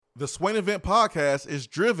The Swain Event podcast is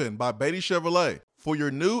driven by Beatty Chevrolet. For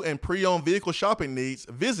your new and pre-owned vehicle shopping needs,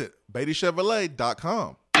 visit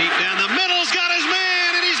BeattyChevrolet.com. Deep down the middle's got his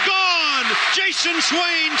man, and he's gone. Jason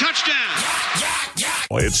Swain, touchdown.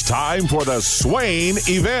 It's time for the Swain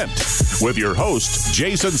Event with your host,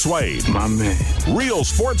 Jason Swain. My man. Real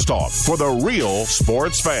sports talk for the real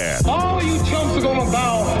sports fan. All you chumps are going to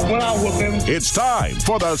bow when I whoop him. It's time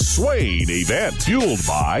for the Swain Event, fueled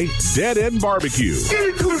by Dead End Barbecue.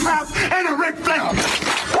 Give me 2 laps and a Ric Flair.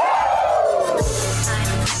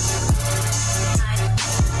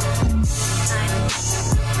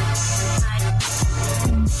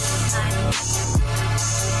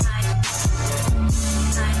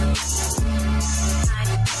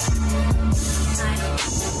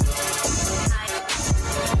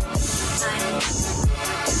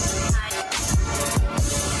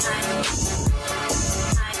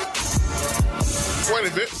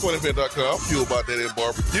 SwainEvent.com, fueled by Dead End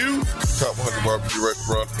Barbecue, top 100 barbecue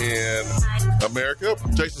restaurant in America.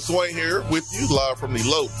 Jason Swain here with you, live from the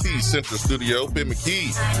Low T Center studio. Ben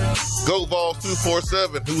McKee, Go Vols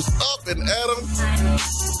 247, who's up and at him.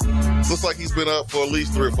 Looks like he's been up for at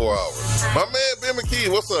least 3 or 4 hours. My man, Ben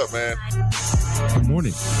McKee, what's up, man? Good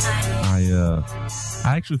morning.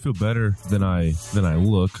 I actually feel better than I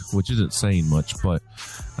look, which isn't saying much, but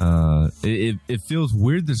it feels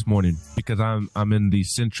weird this morning because I'm in the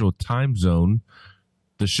central time zone.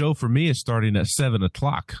 The show for me is starting at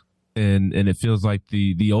 7:00, and it feels like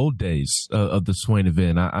the old days of the Swain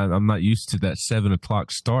Event. I'm not used to that 7:00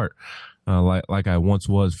 start like I once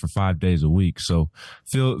was for 5 days a week. So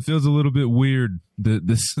feels a little bit weird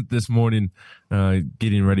this morning,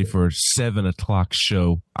 getting ready for a 7:00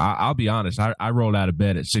 show. I'll be honest. I rolled out of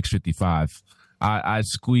bed at 6:55. I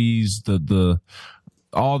squeezed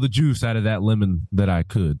all the juice out of that lemon that I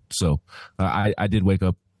could. So I did wake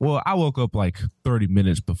up. Well, I woke up like 30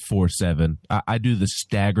 minutes before 7. I do the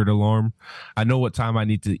staggered alarm. I know what time I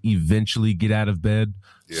need to eventually get out of bed.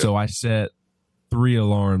 Yeah. So I set 3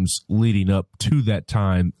 alarms leading up to that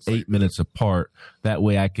time, 8 minutes apart. That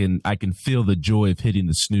way I can feel the joy of hitting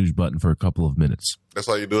the snooze button for a couple of minutes. That's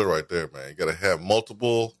how you do it right there, man. You got to have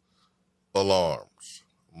multiple alarms.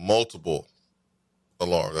 Multiple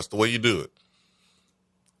alarms. That's the way you do it.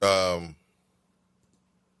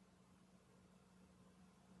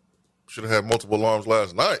 Should have had multiple alarms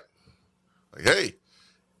last night. Like, hey,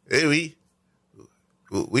 we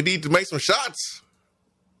need to make some shots.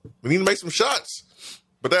 We need to make some shots.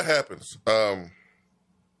 But that happens.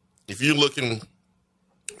 If you're looking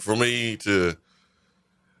for me to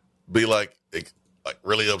be like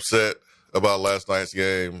really upset about last night's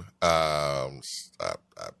game, I'm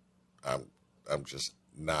just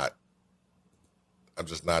not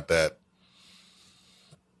that.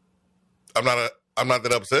 I'm not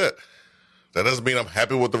that upset. That doesn't mean I'm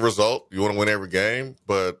happy with the result. You want to win every game,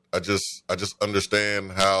 but I just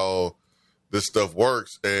understand how this stuff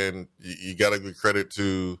works, and you got to give credit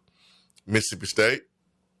to Mississippi State.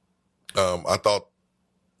 I thought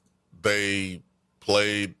they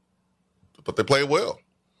played well,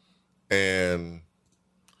 and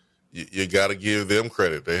you got to give them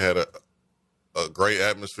credit. They had a great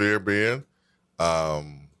atmosphere, Ben,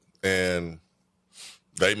 and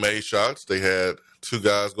they made shots. They had 2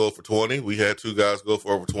 guys go for 20. We had 2 guys go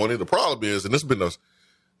for over 20. The problem is, and this has been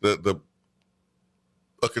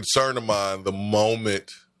a concern of mine, the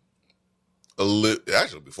moment,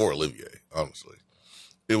 actually before Olivier, honestly,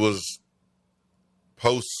 it was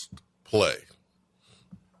post-play.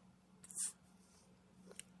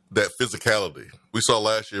 That physicality. We saw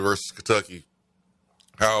last year versus Kentucky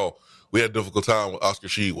how we had a difficult time with Oscar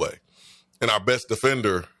Tshiebwe. And our best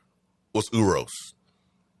defender was Uros.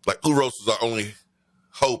 Like, Uros was our only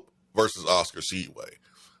hope versus Oscar Tshiebwe.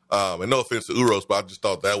 And no offense to Uros, but I just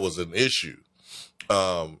thought that was an issue.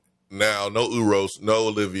 Now, no Uros, no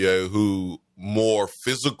Olivier, who more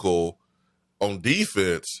physical on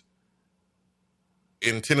defense.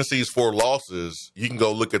 In Tennessee's 4 losses, you can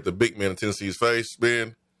go look at the big man in Tennessee's face,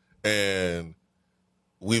 Ben, and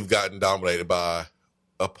we've gotten dominated by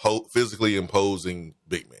a physically imposing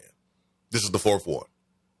big man. This is the 4th one.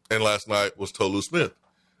 And last night was Tolu Smith.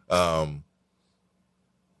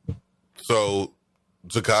 So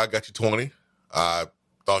Zakai got you 20. I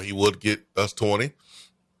thought he would get us 20.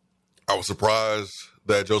 I was surprised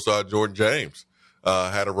that Josiah Jordan-James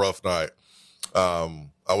had a rough night. I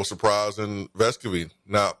was surprised in Vescovi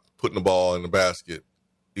not putting the ball in the basket,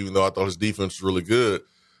 even though I thought his defense was really good.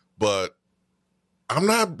 But I'm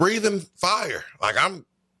not breathing fire. Like,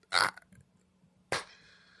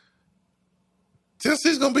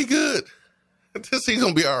 Tennessee's going to be good. Tennessee's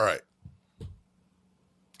going to be all right.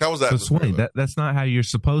 How was that? So Swain, that's not how you're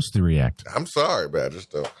supposed to react. I'm sorry, man. I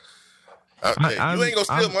just don't. You ain't gonna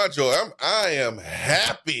steal my joy. I am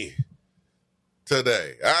happy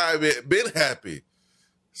today. I've been happy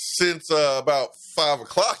since about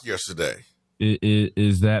 5:00 yesterday.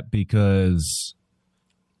 Is that because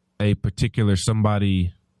a particular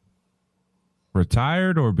somebody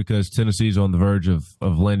retired, or because Tennessee's on the verge of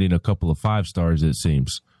landing a couple of 5 stars? It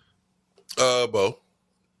seems. Both.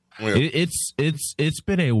 Yeah. It's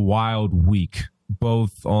been a wild week,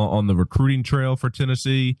 both on the recruiting trail for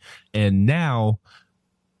Tennessee, and now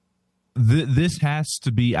this has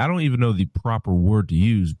to be, I don't even know the proper word to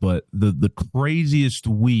use, but the craziest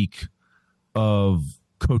week of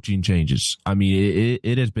coaching changes. I mean,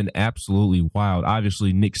 it has been absolutely wild.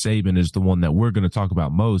 Obviously, Nick Saban is the one that we're going to talk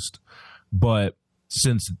about most, but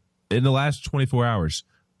since in the last 24 hours,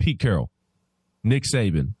 Pete Carroll, Nick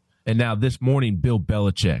Saban, and now this morning, Bill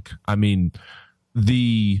Belichick. I mean,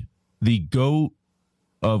 the GOAT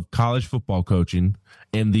of college football coaching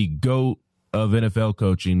and the GOAT of NFL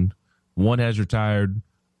coaching, one has retired,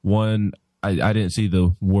 one I didn't see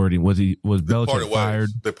the wording. Was Belichick fired?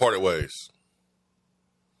 They parted ways.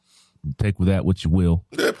 Take with that what you will.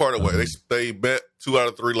 They parted ways. They met 2 out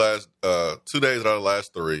of 3 last 2 days out of the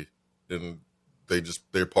last 3, and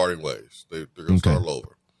they're parting ways. They're going to start all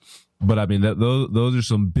over. But I mean, those are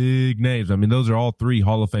some big names. I mean, those are all 3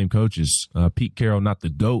 Hall of Fame coaches. Pete Carroll, not the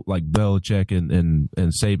GOAT like Belichick and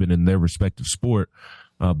Saban in their respective sport,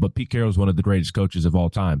 but Pete Carroll is one of the greatest coaches of all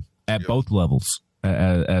time at both levels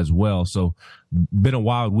as well. So, been a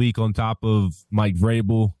wild week on top of Mike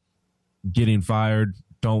Vrabel getting fired.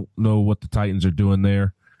 Don't know what the Titans are doing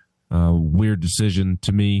there. Weird decision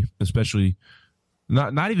to me, especially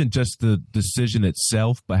not even just the decision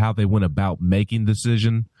itself, but how they went about making the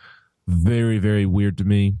decision. Very, very weird to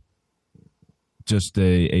me. Just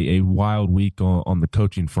a wild week on the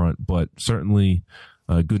coaching front, but certainly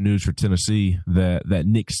good news for Tennessee that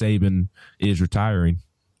Nick Saban is retiring.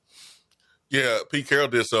 Yeah, Pete Carroll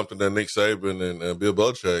did something that Nick Saban and Bill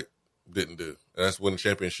Belichick didn't do, and that's win a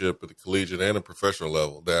championship at the collegiate and the professional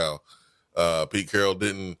level. Now, Pete Carroll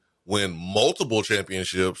didn't win multiple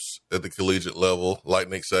championships at the collegiate level like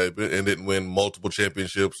Nick Saban, and didn't win multiple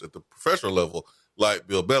championships at the professional level like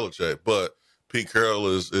Bill Belichick, but Pete Carroll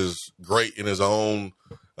is great in his own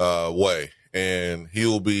way, and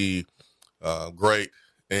he'll be great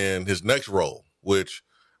in his next role, which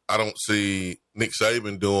I don't see Nick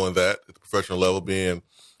Saban doing that at the professional level, being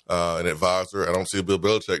an advisor. I don't see Bill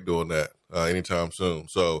Belichick doing that anytime soon.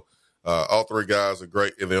 So all 3 guys are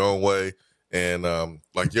great in their own way, and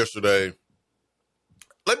like yesterday,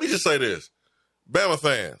 let me just say this, Bama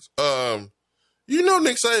fans,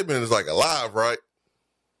 Nick Saban is like alive, right?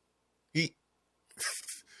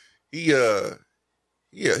 He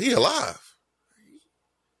alive.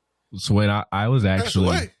 So when I was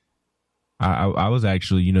actually, I was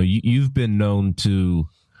actually, you've been known to,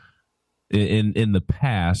 in the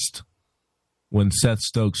past, when Seth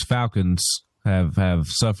Stokes' Falcons have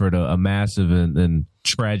suffered a massive and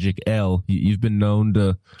tragic L, you've been known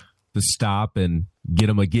to stop and get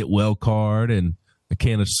them a get well card and a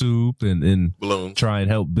can of soup and balloons, try and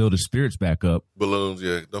help build his spirits back up. Balloons,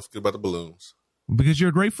 yeah. Don't forget about the balloons. Because you're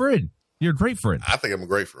a great friend. You're a great friend. I think I'm a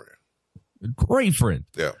great friend. A great friend.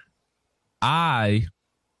 Yeah. I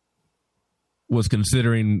was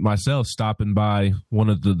considering myself stopping by one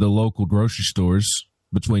of the local grocery stores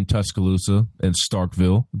between Tuscaloosa and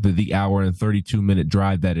Starkville, the hour and 32-minute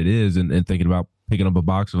drive that it is, and thinking about picking up a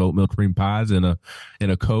box of oatmeal cream pies and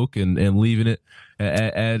a Coke and leaving it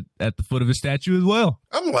at the foot of his statue as well.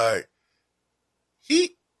 I'm like,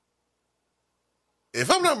 if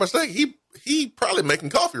I'm not mistaken, he probably making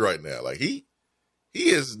coffee right now. Like he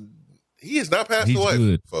is not passed away,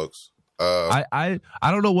 good. Folks. I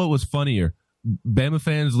don't know what was funnier, Bama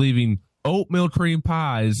fans leaving oatmeal cream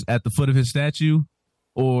pies at the foot of his statue,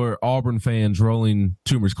 or Auburn fans rolling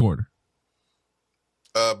Toomer's Corner.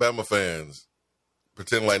 Bama fans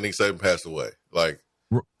pretending like Nick Saban passed away. Like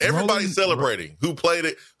everybody's celebrating who played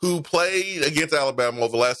against Alabama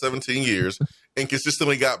over the last 17 years and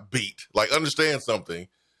consistently got beat. Like, understand something.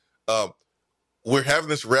 We're having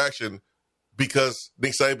this reaction because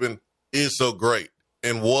Nick Saban is so great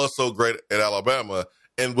and was so great at Alabama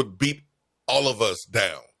and would beat all of us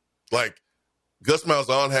down. Like, Gus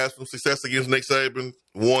Malzahn has some success against Nick Saban,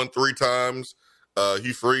 won 3 times.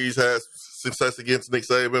 Hugh Freeze has success against Nick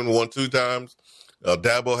Saban, won 2 times.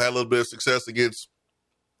 Dabo had a little bit of success against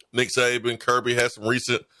Nick Saban. Kirby had some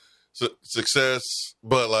recent success,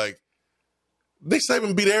 but like Nick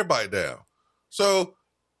Saban beat everybody down. So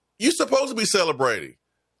you're supposed to be celebrating.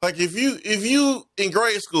 Like if you in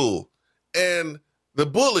grade school and the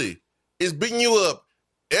bully is beating you up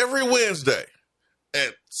every Wednesday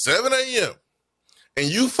at 7 a.m. and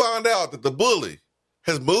you find out that the bully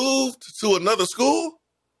has moved to another school,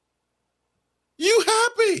 you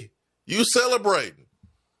happy. You celebrating.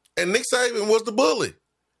 And Nick Saban was the bully.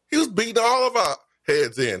 He was beating all of our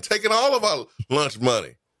heads in, taking all of our lunch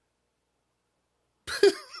money.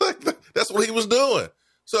 That's what he was doing.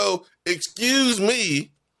 So excuse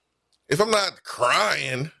me if I'm not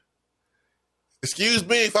crying. Excuse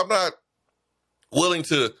me if I'm not willing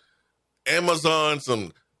to Amazon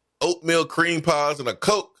some oatmeal cream pies and a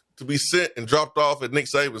Coke to be sent and dropped off at Nick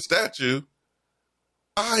Saban's statue.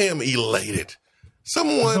 I am elated.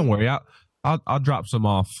 Don't worry, I'll drop some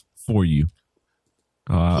off for you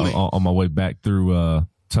on my way back through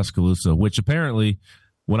Tuscaloosa, which apparently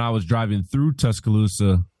when I was driving through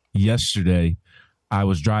Tuscaloosa yesterday, I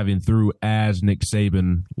was driving through as Nick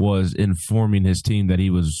Saban was informing his team that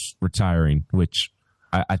he was retiring, which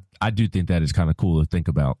I do think that is kind of cool to think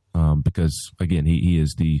about because, again, he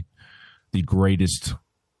is the greatest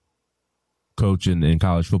coach in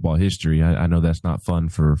college football history. I know that's not fun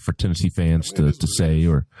for Tennessee fans to say,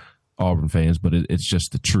 or Auburn fans, but it's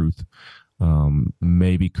just the truth.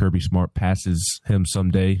 Maybe Kirby Smart passes him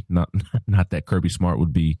someday. Not that Kirby Smart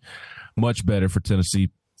would be much better for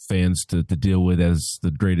Tennessee fans to deal with as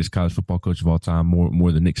the greatest college football coach of all time,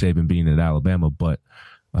 more than Nick Saban being at Alabama. But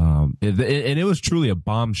it was truly a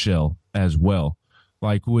bombshell as well.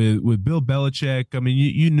 Like with Bill Belichick, I mean,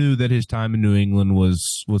 you knew that his time in New England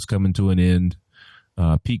was coming to an end.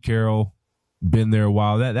 Pete Carroll, been there a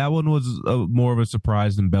while. That one was more of a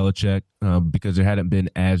surprise than Belichick because there hadn't been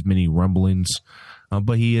as many rumblings.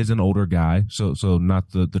 But he is an older guy, so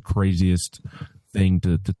not the craziest thing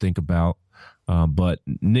to think about. But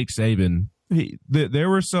Nick Saban, there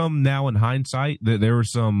were some, now in hindsight, there were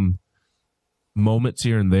some moments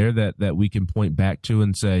here and there that we can point back to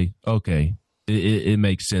and say, okay, it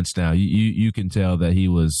makes sense now. You can tell that he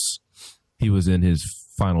was in his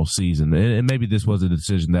final season, and maybe this was a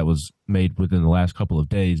decision that was made within the last couple of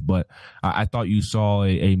days, but I thought you saw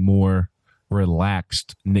a more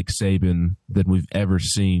relaxed Nick Saban than we've ever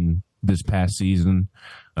seen this past season.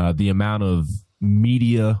 The amount of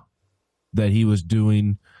media that he was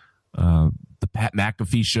doing, the Pat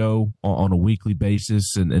McAfee show on a weekly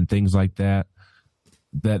basis and things like that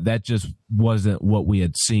just wasn't what we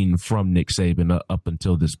had seen from Nick Saban up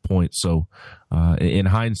until this point. So in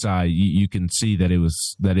hindsight, you can see that it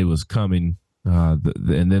was coming.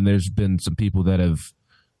 And then there's been some people that have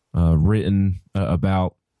written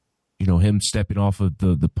about, him stepping off of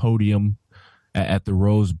the podium at the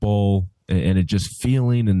Rose Bowl and it just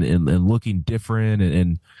feeling and looking different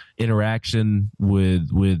and interaction with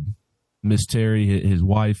Miss Terry, his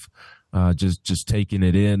wife. Just taking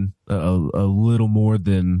it in a little more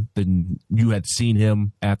than you had seen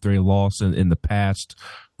him after a loss in the past.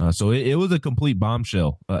 So it was a complete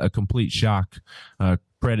bombshell, a complete shock.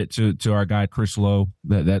 Credit to our guy Chris Lowe.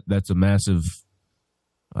 That's a massive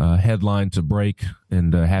headline to break,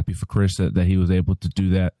 and happy for Chris that he was able to do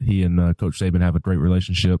that. He and Coach Saban have a great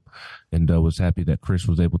relationship, and was happy that Chris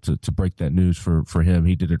was able to break that news for him.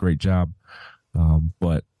 He did a great job,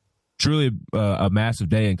 but. Truly a massive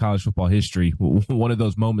day in college football history. One of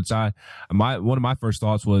those moments, one of my first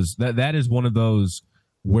thoughts was that is one of those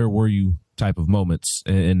where were you type of moments.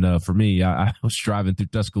 And for me, I was driving through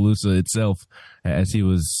Tuscaloosa itself as he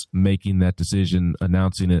was making that decision,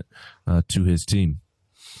 announcing it to his team.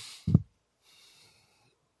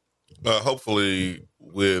 Hopefully,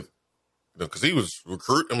 because he was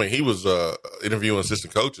he was interviewing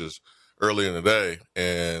assistant coaches early in the day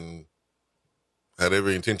and had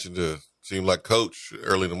every intention to seem like coach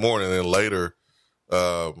early in the morning, and then later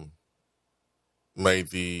made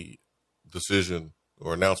the decision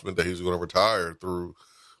or announcement that he was going to retire through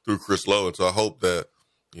Chris Lowe. And so I hope that,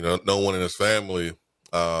 no one in his family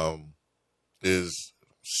is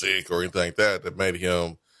sick or anything like that made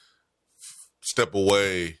him step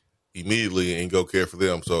away immediately and go care for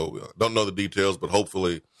them. So don't know the details, but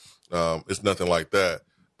hopefully it's nothing like that.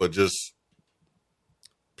 But just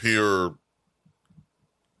pure,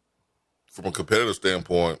 from a competitive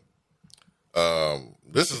standpoint,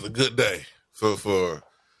 this is a good day for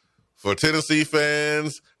Tennessee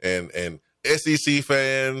fans and SEC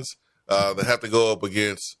fans that have to go up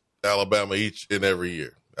against Alabama each and every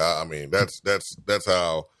year. I mean, that's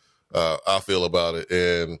how I feel about it.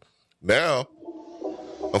 And now,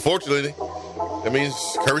 unfortunately, that means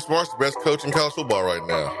Kirby Smart's the best coach in college football right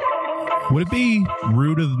now. Would it be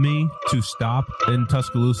rude of me to stop in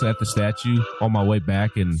Tuscaloosa at the statue on my way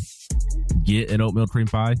back and get an oatmeal cream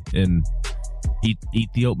pie and eat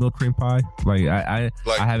the oatmeal cream pie. Like I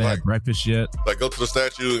haven't had breakfast yet. Like go to the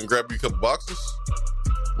statue and grab you a couple boxes.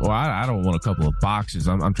 Well, I don't want a couple of boxes.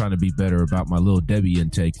 I'm trying to be better about my Little Debbie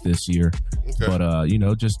intake this year. Okay. But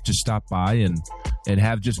just stop by and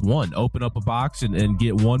have just one. Open up a box and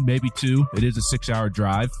get one, maybe two. It is a 6-hour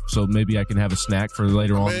drive, so maybe I can have a snack for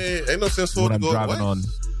later on. Ain't no sense for it to go away.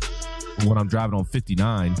 When I'm driving on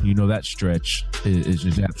 59, that stretch is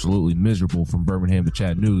just absolutely miserable from Birmingham to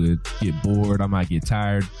Chattanooga. Get bored. I might get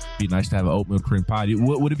tired. Be nice to have an oatmeal cream pie.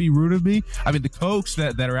 Would it be rude of me? I mean, the Cokes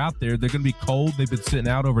that are out there, they're going to be cold. They've been sitting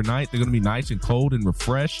out overnight. They're going to be nice and cold and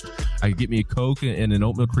refreshed. I could get me a Coke and an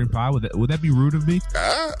oatmeal cream pie. Would that be rude of me?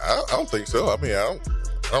 I don't think so. I mean, I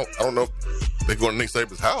don't know if they're going to Nick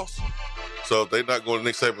Saban's house. So if they're not going to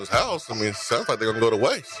Nick Saban's house, I mean, it sounds like they're going to go to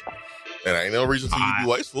waste. And ain't no reason for you to be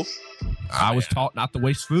wasteful. I was taught not to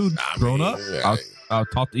waste food growing up. I was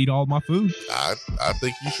taught to eat all my food. I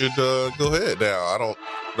think you should go ahead. Now, I don't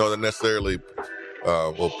know that necessarily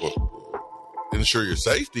will ensure your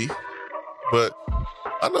safety, but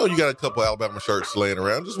I know you got a couple Alabama shirts laying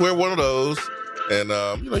around. Just wear one of those, and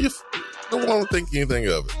you don't want to think anything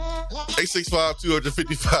of it.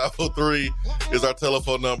 865-250-503 is our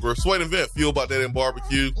telephone number. Swain Event, fueled by Dead End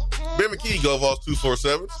Barbecue. Ben McKee, Go Vols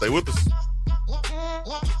 247. Stay with us.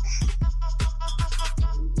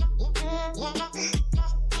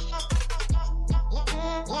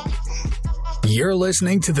 You're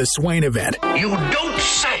listening to the Swain Event. You don't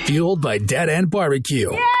say. Fueled by Dead End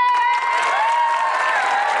Barbecue. Yeah!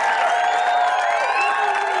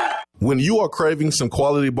 When you are craving some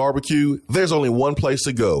quality barbecue, there's only one place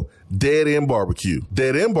to go. Dead End Barbecue.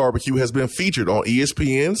 Dead End Barbecue has been featured on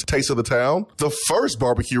ESPN's Taste of the Town, the first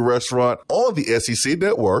barbecue restaurant on the SEC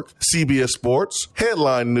Network, CBS Sports,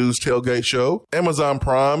 Headline News Tailgate Show, Amazon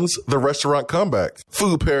Prime's The Restaurant Comeback,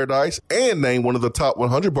 Food Paradise, and named one of the top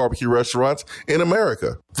 100 barbecue restaurants in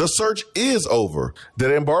America. The search is over.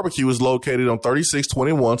 Dead End Barbecue is located on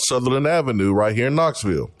 3621 Sutherland Avenue right here in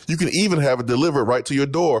Knoxville. You can even have it delivered right to your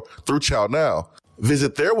door through Chow Now.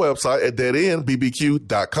 Visit their website at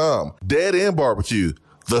deadendbbq.com. Dead End Barbecue.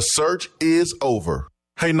 The search is over.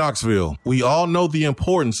 Hey, Knoxville, we all know the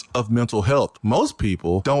importance of mental health. Most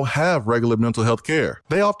people don't have regular mental health care.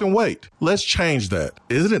 They often wait. Let's change that.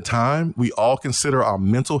 Isn't it time we all consider our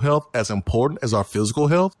mental health as important as our physical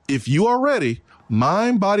health? If you are ready,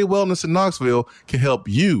 Mind Body Wellness in Knoxville can help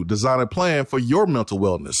you design a plan for your mental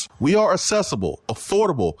wellness. We are accessible,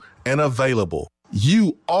 affordable, and available.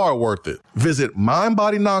 You are worth it. Visit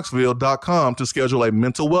mindbodyknoxville.com to schedule a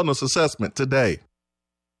mental wellness assessment today.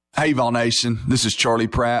 Hey, Vol Nation. This is Charlie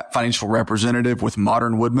Pratt, financial representative with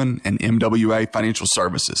Modern Woodman and MWA Financial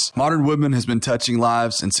Services. Modern Woodman has been touching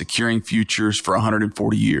lives and securing futures for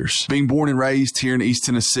 140 years. Being born and raised here in East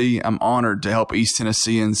Tennessee, I'm honored to help East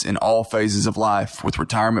Tennesseans in all phases of life with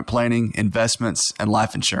retirement planning, investments, and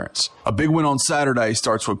life insurance. A big win on Saturday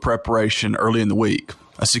starts with preparation early in the week.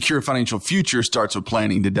 A secure financial future starts with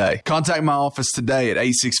planning today. Contact my office today at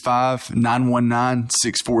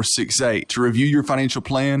 865-919-6468 to review your financial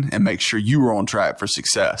plan and make sure you are on track for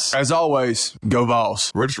success. As always, go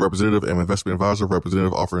Vols. Registered representative and investment advisor,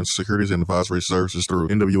 representative offering securities and advisory services through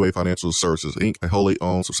NWA Financial Services, Inc., a wholly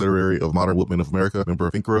owned subsidiary of Modern Woodman of America, member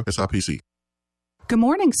of FINCRA, SIPC. Good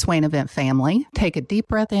morning, Swain Event family. Take a deep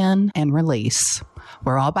breath in and release.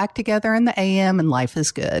 We're all back together in the AM and life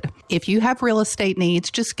is good. If you have real estate needs,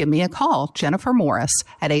 just give me a call, Jennifer Morris,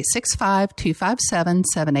 at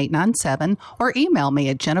 865-257-7897 or email me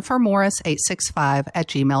at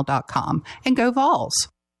jennifermorris865@gmail.com. And go Vols.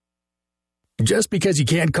 Just because you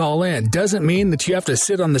can't call in doesn't mean that you have to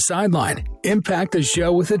sit on the sideline. Impact the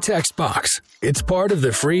show with a text box. It's part of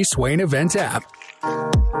the free Swain Event app.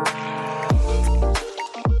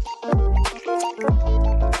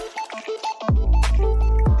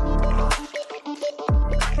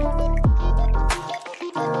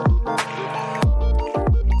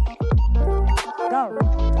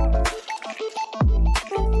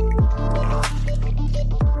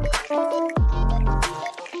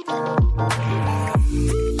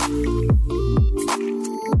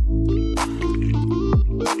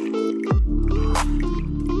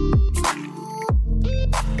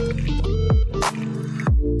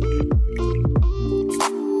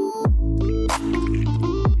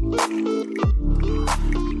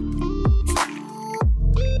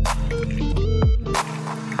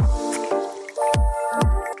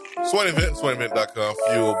 Swain Event, SwainEvent.com,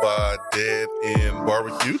 fueled by Dead End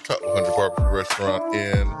Barbecue, top 100 barbecue restaurant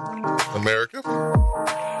in America.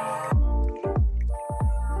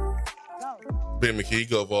 Ben McKee,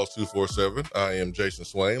 Go Vols 247. I am Jason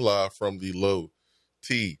Swain, live from the Low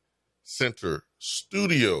T Center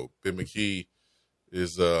studio. Ben McKee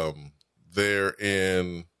is there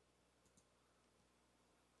in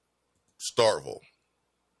Starkville.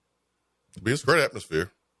 It's a great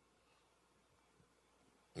atmosphere.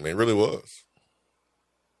 I mean, it really was.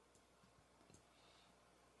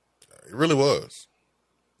 It really was.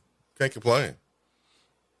 Can't complain.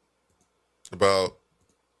 About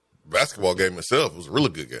the basketball game itself, it was a really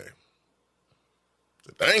good game. It's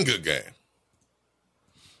a dang good game.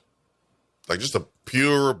 Like, just a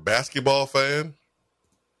pure basketball fan,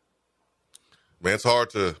 man, it's hard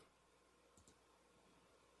to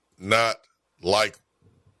not like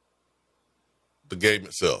the game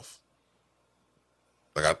itself.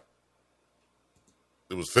 It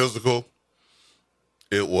was physical.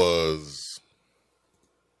 It was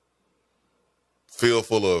filled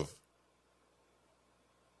full of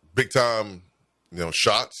big time,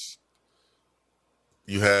 shots.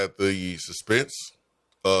 You had the suspense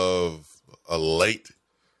of a late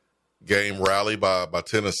game rally by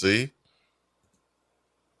Tennessee.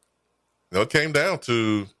 It came down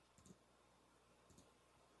to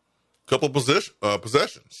a couple of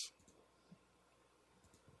possessions.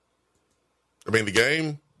 I mean, the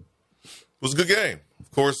game was a good game.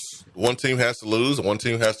 Of course, one team has to lose, and one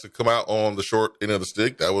team has to come out on the short end of the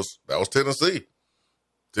stick. That was Tennessee.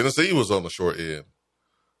 Tennessee was on the short end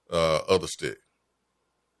of the stick.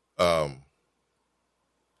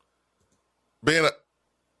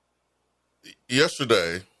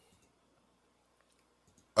 Yesterday,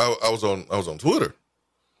 I was on Twitter.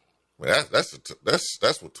 I mean,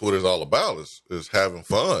 that's what Twitter's all about is having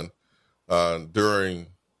fun during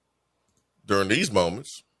these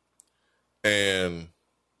moments. And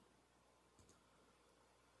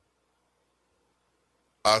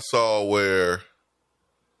I saw where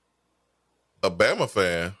a Bama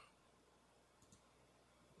fan,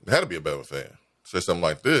 it had to be a Bama fan, say something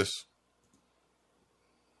like this: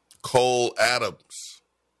 Cole Adams,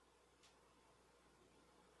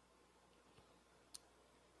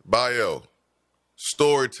 bio,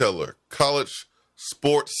 storyteller, college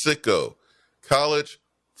sports sicko, college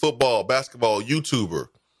football, basketball YouTuber,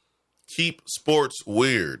 keep sports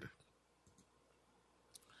weird.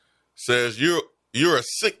 Says you're a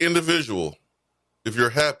sick individual if you're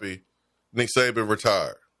happy Nick Saban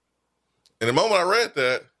retired. And the moment I read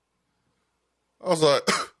that, I was like,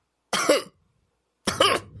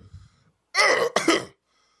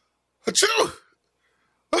 achoo!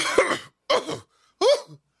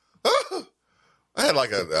 I had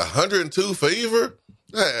like a 102 fever.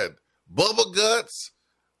 I had bubble guts.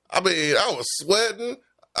 I mean, I was sweating.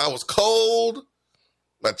 I was cold.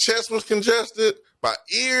 My chest was congested. My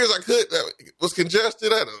ears, was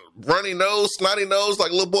congested. I had a runny nose, snotty nose,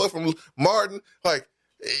 like a little boy from Martin. Like,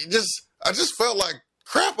 I just felt like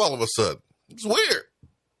crap all of a sudden. It's weird.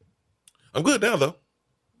 I'm good now, though.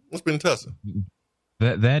 What's been tussing?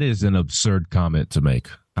 That is an absurd comment to make.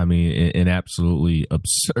 I mean, an absolutely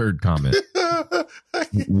absurd comment.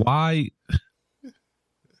 Why?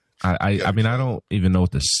 I mean, I don't even know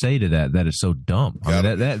what to say to that. That is so dumb. I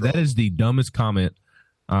mean, that is the dumbest comment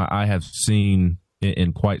I have seen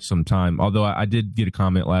in quite some time. Although I did get a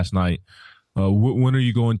comment last night. When are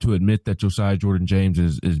you going to admit that Josiah Jordan-James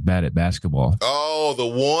is bad at basketball? Oh, the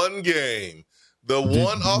one game. The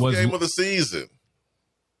one-off game of the season.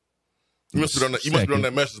 You must be on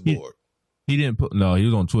that message board. He didn't put no. He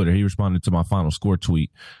was on Twitter. He responded to my final score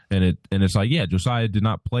tweet, and it's like, yeah, Josiah did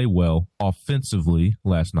not play well offensively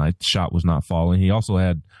last night. The shot was not falling. He also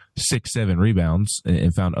had 6-7 rebounds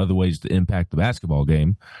and found other ways to impact the basketball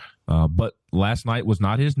game. But last night was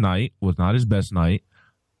not his night. Was not his best night.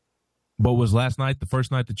 But was last night the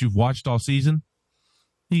first night that you've watched all season?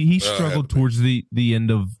 He struggled towards the end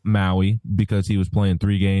of Maui because he was playing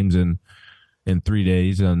 3 games in 3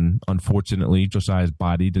 days, and unfortunately Josiah's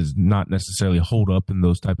body does not necessarily hold up in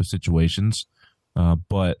those type of situations.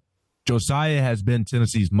 But Josiah has been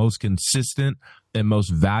Tennessee's most consistent and most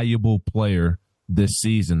valuable player this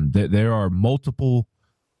season. There are multiple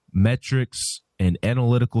metrics and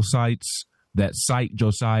analytical sites that cite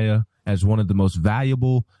Josiah as one of the most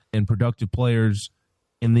valuable and productive players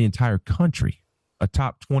in the entire country, a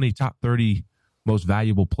top 20, top 30 most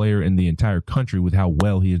valuable player in the entire country with how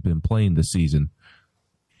well he has been playing this season.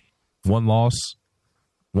 One loss,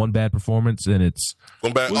 one bad performance, and it's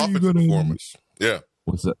one bad offensive performance. Yeah.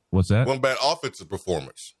 What's that? One bad offensive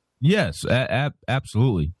performance. Yes,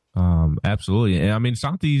 absolutely. Absolutely. And I mean,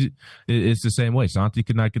 Santi is the same way. Santi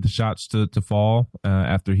could not get the shots to fall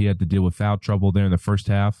after he had to deal with foul trouble there in the first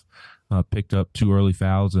half. Picked up 2 early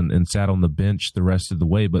fouls and sat on the bench the rest of the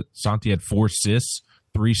way. But Santi had 4 assists,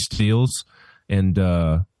 3 steals, and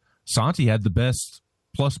Santi had the best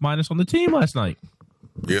plus minus on the team last night.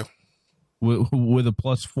 Yeah. with a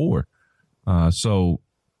 +4. So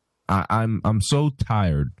I'm so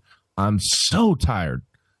tired. I'm so tired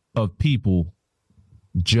of people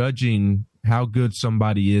judging how good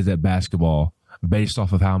somebody is at basketball based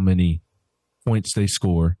off of how many points they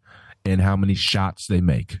score and how many shots they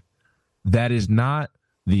make. That is not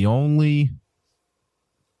the only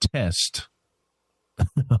test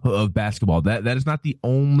of basketball. That is not the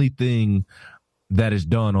only thing that is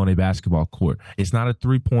done on a basketball court. It's not a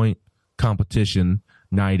 3-point competition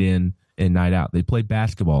night in and night out. They play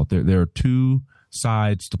basketball. There are two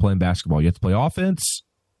sides to playing basketball. You have to play offense.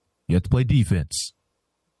 You have to play defense.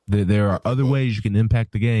 There are other ways you can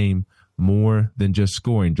impact the game more than just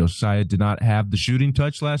scoring. Josiah did not have the shooting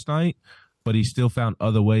touch last night, but he still found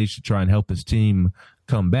other ways to try and help his team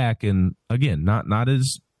come back. And again, not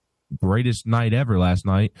his greatest night ever last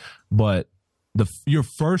night, but your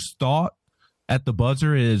first thought at the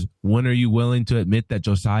buzzer is, when are you willing to admit that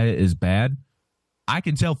Josiah is bad? I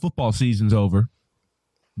can tell football season's over.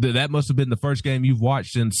 That must have been the first game you've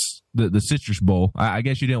watched since the Citrus Bowl. I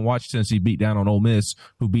guess you didn't watch since he beat down on Ole Miss,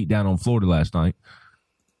 who beat down on Florida last night.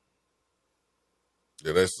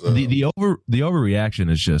 Yeah, that's the overreaction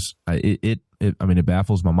is just it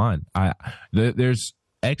baffles my mind. There's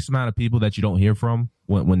X amount of people that you don't hear from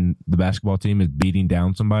when the basketball team is beating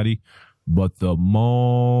down somebody, but the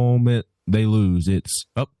moment they lose, it's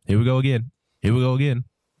here we go again. Here we go again.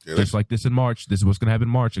 Yeah, just like this in March. This is what's going to happen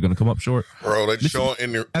in March. They're going to come up short. Bro, they just showing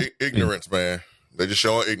ignorance, man. They just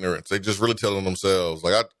showing ignorance. They just really telling themselves.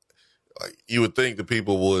 Like you would think the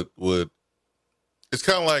people would. It's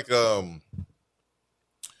kind of like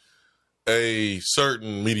a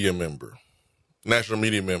certain media member, national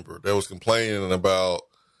media member, that was complaining about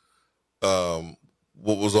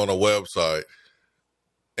what was on a website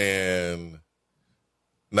and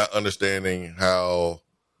not understanding how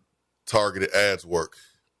targeted ads work.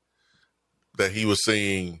 That he was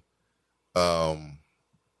seeing adult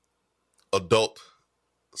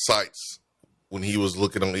sites when he was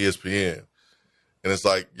looking on ESPN. And it's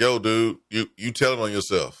like, yo, dude, you telling on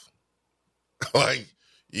yourself. Like,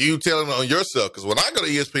 you telling on yourself. Because when I go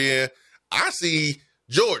to ESPN, I see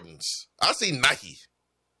Jordans. I see Nike.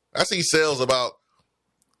 I see sales about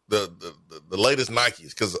the latest Nikes,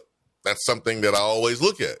 because that's something that I always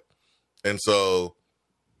look at. And so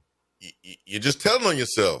you're just telling on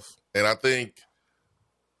yourself. And I think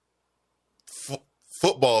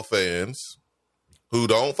football fans who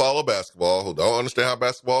don't follow basketball, who don't understand how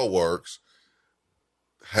basketball works,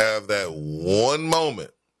 have that one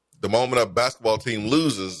moment, the moment a basketball team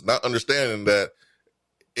loses, not understanding that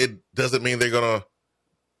it doesn't mean they're going to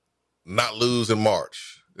not lose in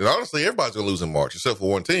March. And honestly, everybody's going to lose in March except for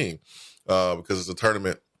one team because it's a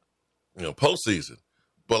tournament, postseason.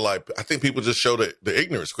 But I think people just show the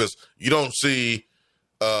ignorance, because you don't see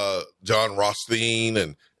John Rothstein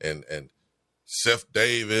and Seth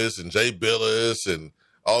Davis and Jay Billis and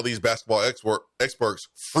all these basketball experts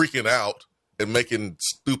freaking out and making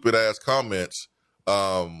stupid ass comments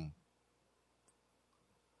off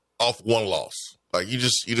one loss. Like you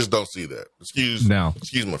just don't see that. Excuse my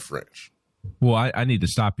French. Well, I need to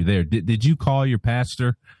stop you there. Did you call your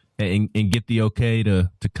pastor and get the okay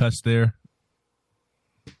to cuss there?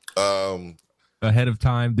 Ahead of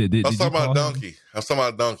time? I was talking about Donkey. I was talking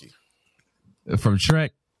about Donkey. From Shrek?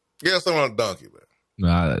 Yeah, I was talking about Donkey,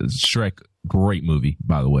 man. Shrek, great movie,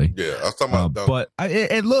 by the way. Yeah, I was talking about Donkey.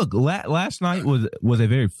 But look, last night was a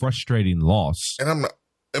very frustrating loss. And I'm not.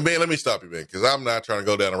 And man, let me stop you, man, because I'm not trying to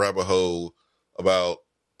go down a rabbit hole about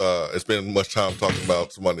spending much time talking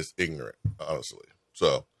about somebody that's ignorant, honestly.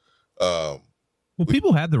 So, well,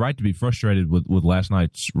 people had the right to be frustrated with last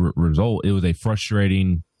night's result. It was a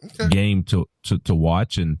frustrating game to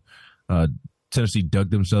watch, and Tennessee dug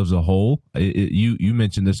themselves a hole. You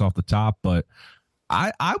mentioned this off the top, but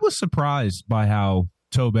I was surprised by how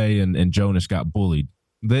Tobey and Jonas got bullied.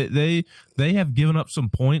 They have given up some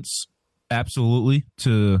points, absolutely,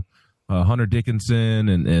 to Hunter Dickinson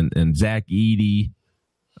and Zach Edey,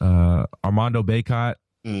 Armando Bacot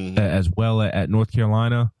as well at North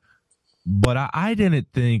Carolina. But I didn't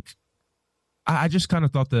think – I just kind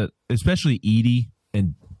of thought that, especially Edey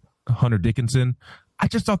and Hunter Dickinson, I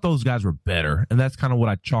just thought those guys were better, and that's kind of what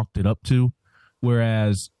I chalked it up to.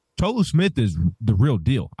 Whereas Tolu Smith is the real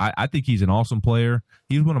deal. I think he's an awesome player.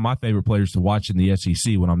 He's one of my favorite players to watch in the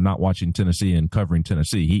SEC when I'm not watching Tennessee and covering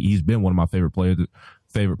Tennessee. He's been one of my favorite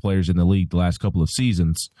players in the league the last couple of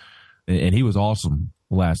seasons, and he was awesome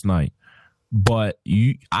last night. But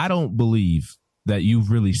I don't believe that you've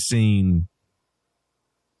really seen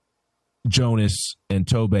Jonas and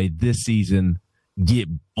Tobey this season get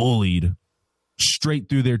bullied straight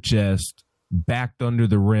through their chest, backed under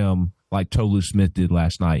the rim like Tolu Smith did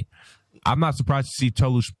last night. I'm not surprised to see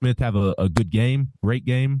Tolu Smith have a good game, great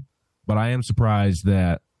game, but I am surprised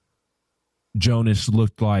that Jonas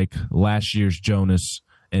looked like last year's Jonas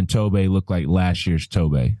and Tobe looked like last year's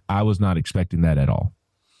Tobe. I was not expecting that at all.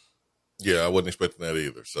 Yeah, I wasn't expecting that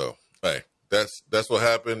either. So, hey, that's what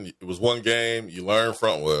happened. It was one game. You learn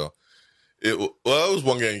from, it was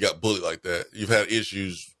one game you got bullied like that. You've had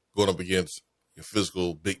issues going up against your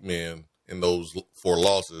physical big men in those 4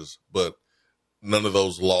 losses, but none of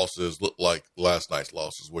those losses look like last night's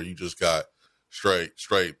losses where you just got straight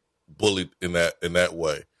bullied in that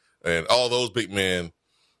way. And all those big men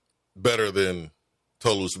better than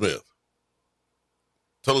Tolu Smith.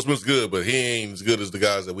 Tolu Smith's good, but he ain't as good as the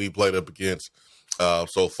guys that we played up against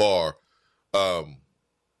so far. And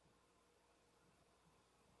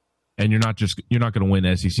you're not going to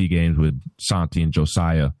win SEC games with Santi and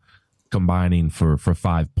Josiah combining for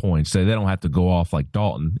 5 points. They don't have to go off like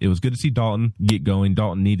Dalton. It was good to see Dalton get going.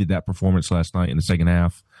 Dalton needed that performance last night in the second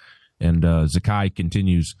half. And Zakai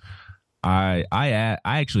continues. I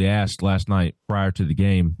actually asked last night prior to the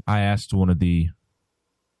game, I asked one of the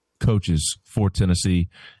coaches for Tennessee,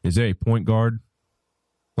 is there a point guard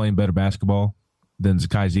playing better basketball than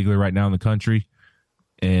Zakai Ziegler right now in the country?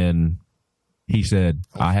 And he said,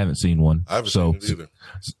 I haven't seen one. I haven't seen it either.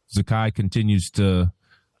 Zakai continues to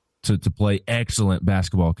play excellent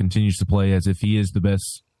basketball, continues to play as if he is the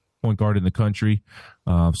best point guard in the country.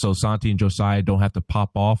 So Santi and Josiah don't have to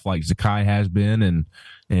pop off like Zakai has been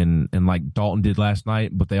and like Dalton did last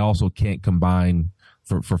night, but they also can't combine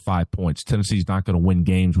for 5 points. Tennessee's not going to win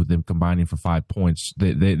games with them combining for 5 points.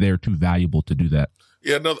 They're too valuable to do that.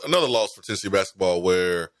 Yeah, another loss for Tennessee basketball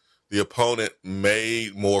where the opponent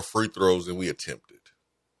made more free throws than we attempted.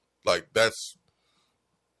 Like that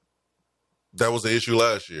was the issue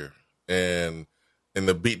last year. And in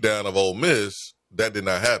the beatdown of Ole Miss, that did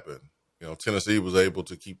not happen. You know, Tennessee was able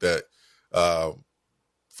to keep that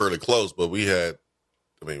fairly close, but we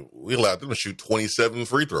allowed them to shoot 27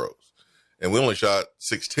 free throws, and we only shot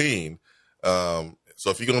 16. So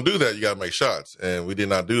if you're going to do that, you got to make shots, and we did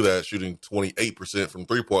not do that, shooting 28% from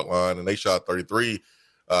three-point line, and they shot 33%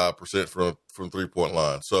 from three-point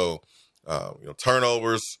line. So,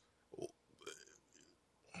 turnovers,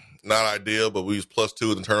 not ideal, but we was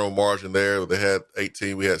 +2 in the turnover margin there. They had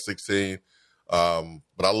 18, we had 16.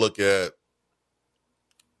 But I look at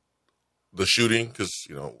the shooting because,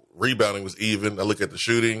 rebounding was even. I look at the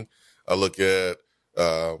shooting. I look at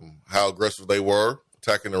how aggressive they were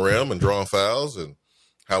attacking the rim and drawing fouls and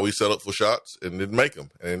how we set up for shots and didn't make them.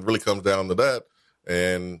 And it really comes down to that.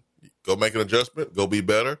 And go make an adjustment, go be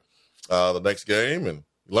better the next game and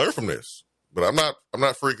learn from this. But I'm not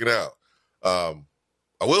freaking out. I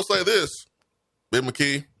will say this, Ben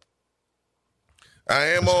McKee, I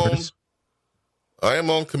am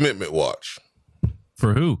on commitment watch.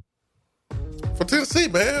 For who? For Tennessee,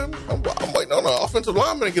 man. I'm waiting on an offensive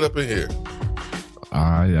lineman to get up in here.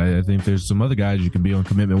 I think there's some other guys you can be on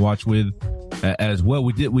commitment watch with as well.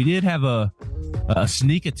 We did have a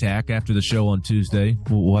sneak attack after the show on Tuesday.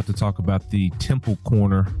 We'll have to talk about the Temple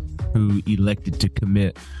corner who elected to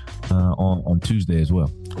commit on Tuesday as well.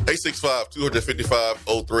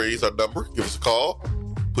 865-255-03 is our number. Give us a call.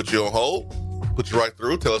 Put you on hold. Put you right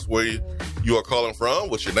through. Tell us where you are calling from.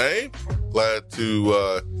 What's your name? Glad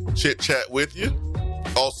to chit-chat with you.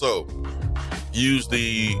 Also, use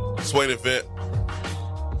the Swain Event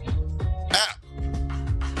app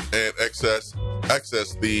and access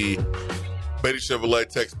the Beatty Chevrolet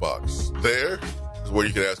text box. There is where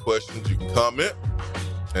you can ask questions. You can comment.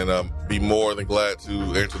 And be more than glad to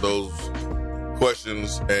answer those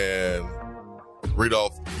questions and read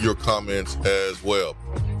off your comments as well.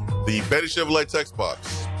 The Beatty Chevrolet text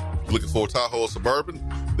box. Looking for a Tahoe or Suburban?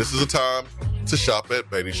 This is a time to shop at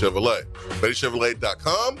Beatty Chevrolet.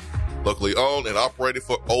 BeattyChevrolet.com. Locally owned and operated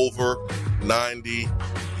for over 90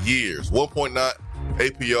 years. 1.9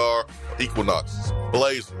 APR Equinoxes,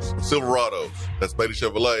 Blazers, Silverados. That's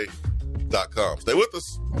BeattyChevrolet.com. Stay with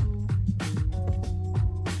us.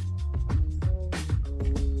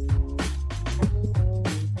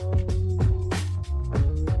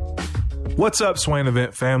 What's up, Swain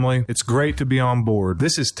Event family? It's great to be on board.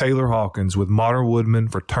 This is Taylor Hawkins with Modern Woodman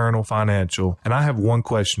Fraternal Financial, and I have one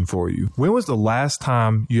question for you. When was the last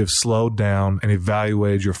time you have slowed down and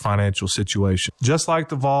evaluated your financial situation? Just like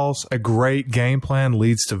the Vols, a great game plan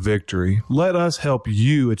leads to victory. Let us help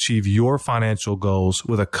you achieve your financial goals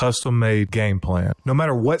with a custom-made game plan. No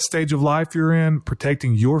matter what stage of life you're in,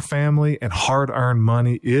 protecting your family and hard-earned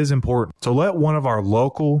money is important. So let one of our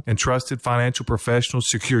local and trusted financial professionals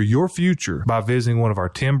secure your future future by visiting one of our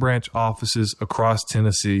 10 branch offices across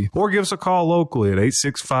Tennessee, or give us a call locally at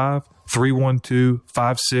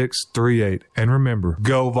 865-312-5638. And remember,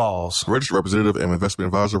 go Vols. Registered representative and investment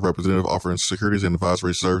advisor, representative offering securities and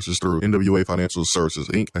advisory services through NWA Financial Services,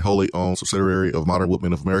 Inc., a wholly owned subsidiary of Modern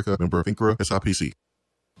Woodmen of America, member of FINCRA, SIPC.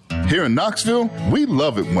 Here in Knoxville, we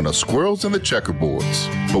love it when a squirrel's in the checkerboards.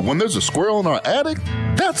 But when there's a squirrel in our attic,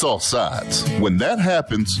 that's all sides. When that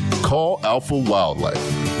happens, call Alpha Wildlife.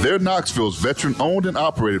 They're Knoxville's veteran-owned and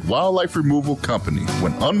operated wildlife removal company.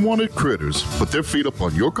 When unwanted critters put their feet up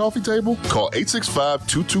on your coffee table, call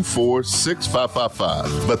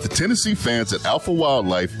 865-224-6555. Let the Tennessee fans at Alpha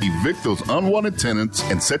Wildlife evict those unwanted tenants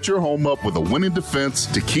and set your home up with a winning defense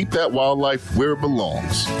to keep that wildlife where it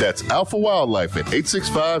belongs. That's Alpha Wildlife at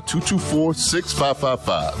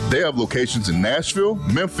 865-224-6555. They have locations in Nashville,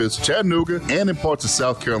 Memphis, Chattanooga, and in parts of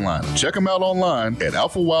South Carolina. Check them out online at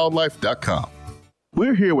alphawildlife.com.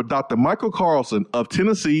 We're here with Dr. Michael Carlson of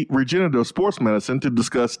Tennessee Regenerative Sports Medicine to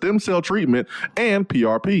discuss stem cell treatment and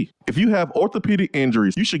PRP. If you have orthopedic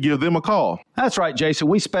injuries, you should give them a call. That's right, Jason.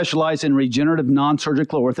 We specialize in regenerative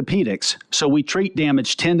non-surgical orthopedics. So we treat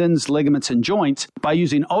damaged tendons, ligaments, and joints by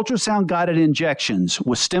using ultrasound-guided injections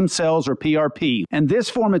with stem cells or PRP. And this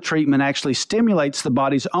form of treatment actually stimulates the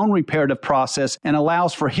body's own reparative process and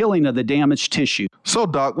allows for healing of the damaged tissue. So,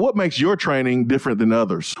 Doc, what makes your training different than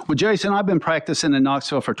others? Well, Jason, I've been practicing in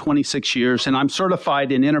Knoxville for 26 years, and I'm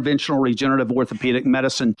certified in interventional regenerative orthopedic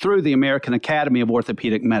medicine through the American Academy of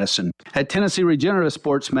Orthopedic Medicine. At Tennessee Regenerative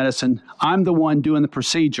Sports Medicine, I'm the one doing the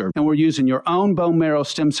procedure, and we're using your own bone marrow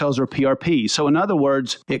stem cells or PRP. So in other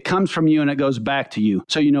words, it comes from you and it goes back to you.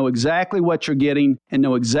 So you know exactly what you're getting and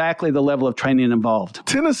know exactly the level of training involved.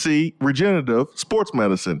 Tennessee Regenerative Sports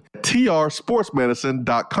Medicine,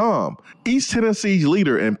 trsportsmedicine.com. East Tennessee's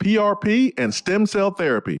leader in PRP and stem cell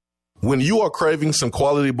therapy. When you are craving some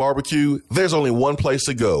quality barbecue, there's only one place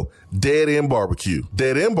to go, Dead End Barbecue.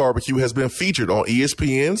 Dead End Barbecue has been featured on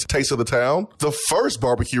ESPN's Taste of the Town, the first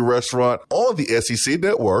barbecue restaurant on the SEC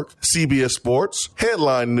Network, CBS Sports,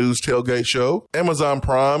 Headline News Tailgate Show, Amazon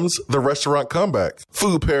Prime's The Restaurant Comeback,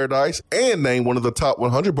 Food Paradise, and named one of the top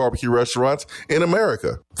 100 barbecue restaurants in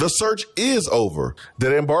America. The search is over.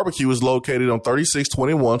 Dead End Barbecue is located on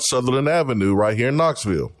 3621 Sutherland Avenue right here in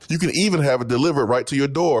Knoxville. You can even have it delivered right to your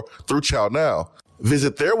door through Chow Now.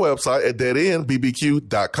 Visit their website at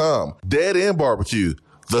deadendbbq.com. Dead End Barbecue.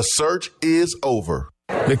 The search is over.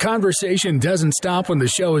 The conversation doesn't stop when the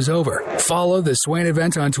show is over. Follow the Swain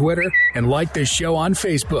Event on Twitter and like the show on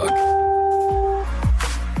Facebook.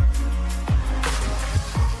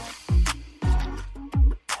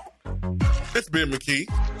 It's Ben McKee.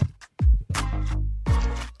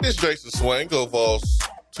 It's Jason Swain. Go Vols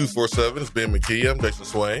 247. It's Ben McKee. I'm Jason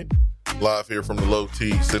Swain. Live here from the Low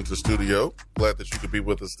T Center Studio. Glad that you could be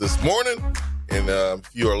with us this morning. And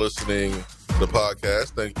if you are listening to the podcast,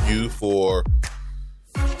 thank you for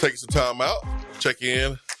taking some time out. Check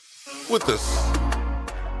in with us.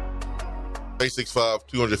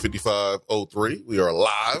 865-255-03. We are a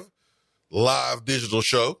live digital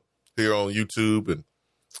show here on YouTube and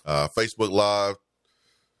Facebook Live,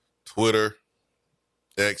 Twitter,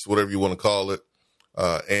 X, whatever you want to call it,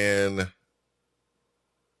 and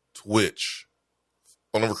Twitch.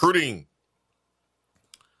 On the recruiting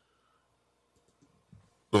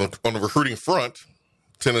front,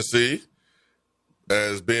 Tennessee,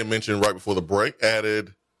 as Ben mentioned right before the break,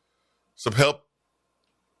 added some help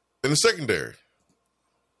in the secondary.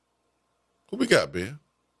 Who we got, Ben?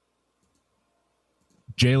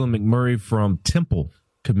 Jalen McMurray from Temple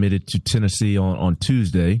committed to Tennessee on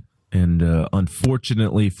Tuesday. And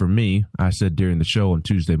unfortunately for me, I said during the show on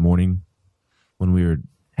Tuesday morning when we were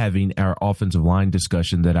having our offensive line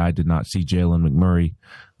discussion that I did not see Jalen McMurray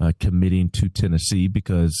committing to Tennessee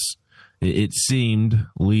because it seemed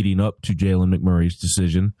leading up to Jalen McMurray's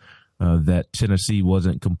decision that Tennessee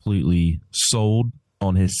wasn't completely sold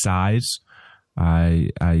on his size.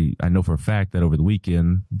 I know for a fact that over the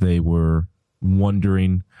weekend they were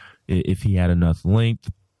wondering if he had enough length,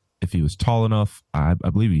 if he was tall enough. I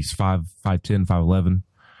believe he's 5'10", 5'11",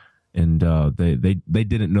 and they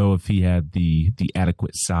didn't know if he had the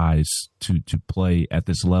adequate size to play at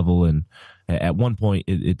this level. And at one point,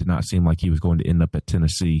 it did not seem like he was going to end up at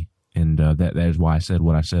Tennessee, and that is why I said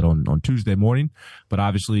what I said on Tuesday morning. But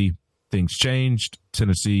obviously, things changed.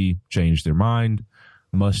 Tennessee changed their mind.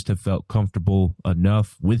 Must have felt comfortable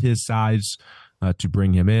enough with his size to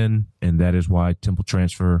bring him in, and that is why Temple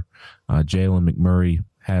transfer Jalen McMurray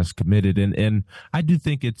has committed. And I do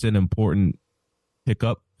think it's an important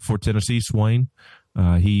pickup for Tennessee, Swain.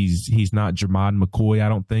 He's not Jermon McCoy, I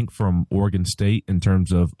don't think, from Oregon State in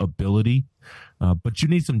terms of ability. But you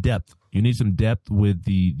need some depth. You need some depth with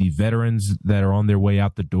the veterans that are on their way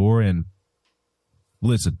out the door. And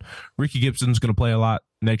listen, Ricky Gibson's going to play a lot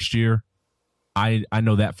next year. I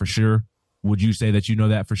know that for sure. Would you say that you know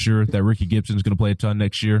that for sure, that Ricky Gibson's going to play a ton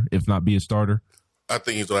next year, if not be a starter? I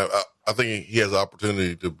think he's going to. I think he has the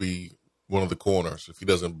opportunity to be one of the corners if he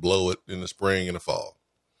doesn't blow it in the spring and the fall.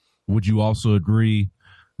 Would you also agree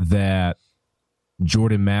that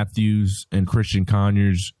Jordan Matthews and Christian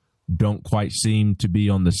Conyers don't quite seem to be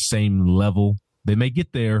on the same level? They may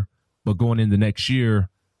get there, but going into next year,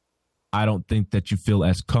 I don't think that you feel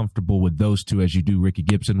as comfortable with those two as you do Ricky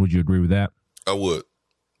Gibson. Would you agree with that? I would.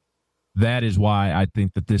 That is why I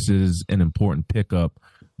think that this is an important pickup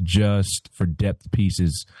just for depth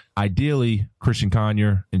pieces. Ideally, Christian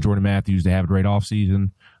Conyer and Jordan Matthews, they have a great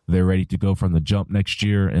offseason. They're ready to go from the jump next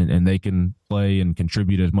year, and they can play and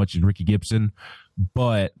contribute as much as Ricky Gibson.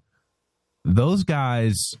 But those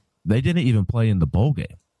guys, they didn't even play in the bowl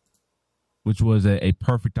game, which was a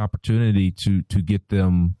perfect opportunity to get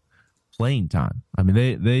them playing time. I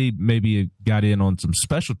mean, they maybe got in on some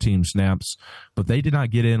special team snaps, but they did not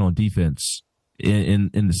get in on defense in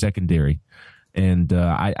the secondary. And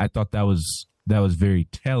I thought that was very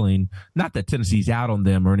telling. Not that Tennessee's out on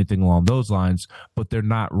them or anything along those lines, but they're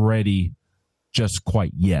not ready just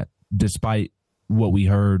quite yet, despite what we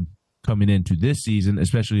heard coming into this season,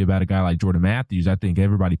 especially about a guy like Jordan Matthews. I think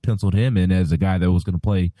everybody penciled him in as a guy that was going to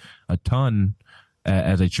play a ton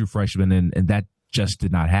as a true freshman, and that just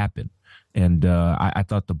did not happen. And I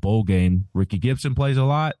thought the bowl game, Ricky Gibson plays a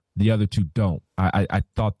lot. The other two don't. I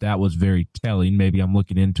thought that was very telling. Maybe I'm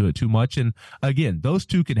looking into it too much. And, again, those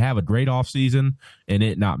two can have a great offseason and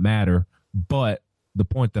it not matter. But the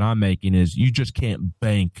point that I'm making is you just can't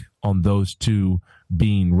bank on those two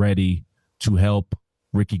being ready to help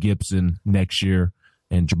Ricky Gibson next year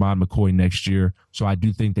and Jamon McCoy next year. So I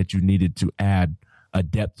do think that you needed to add a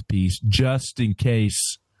depth piece just in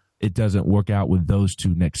case it doesn't work out with those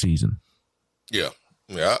two next season. Yeah.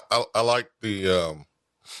 I like the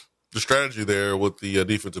strategy there with the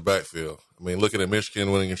defensive backfield. I mean, looking at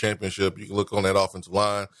Michigan winning a championship, you can look on that offensive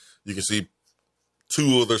line. You can see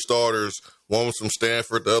two of their starters, one was from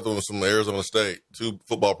Stanford, the other one was from Arizona State. Two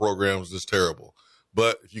football programs is terrible.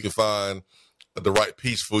 But if you can find the right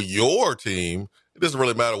piece for your team, it doesn't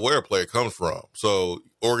really matter where a player comes from. So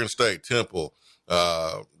Oregon State, Temple,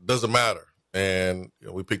 doesn't matter. And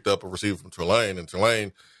we picked up a receiver from Tulane, and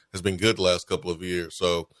Tulane has been good the last couple of years.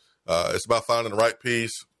 So it's about finding the right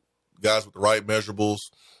piece, guys with the right measurables,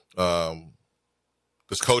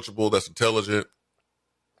 that's coachable, that's intelligent,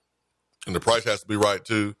 and the price has to be right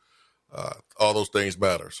too. All those things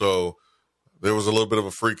matter. So there was a little bit of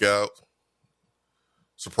a freak out.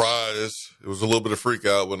 Surprise. It was a little bit of freak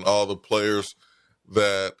out when all the players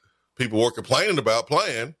that people were complaining about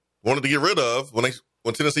playing wanted to get rid of.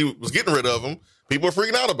 When Tennessee was getting rid of them, people were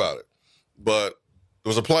freaking out about it. But there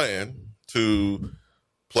was a plan to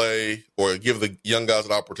play or give the young guys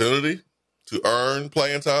an opportunity to earn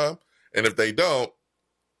playing time. And if they don't,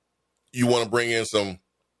 you want to bring in some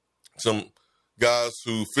guys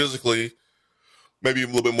who physically maybe a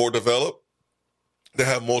little bit more developed, that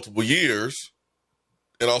have multiple years,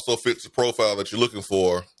 and also fits the profile that you're looking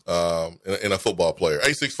for in a football player.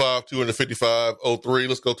 865-255-03.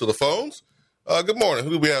 Let's go to the phones. Good morning.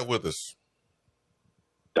 Who do we have with us?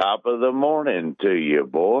 Top of the morning to you,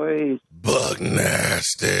 boys. Bug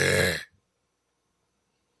nasty.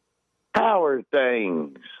 How are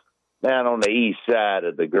things down on the east side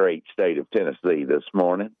of the great state of Tennessee this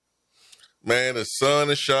morning? Man, the sun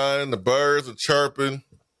is shining. The birds are chirping.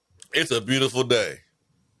 It's a beautiful day.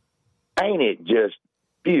 Ain't it just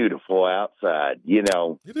beautiful outside?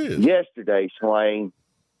 It is. Yesterday, Swain,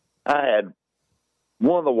 I had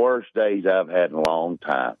one of the worst days I've had in a long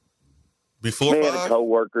time. Before Me 5? and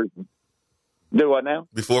coworkers. Do what now?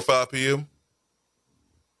 Before 5 p.m.?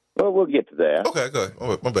 Well, we'll get to that. Okay, good.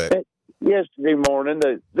 Oh, my bad. Yesterday morning,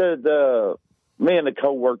 the me and the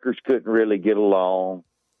coworkers couldn't really get along.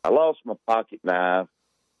 I lost my pocket knife.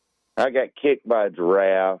 I got kicked by a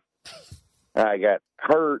giraffe. I got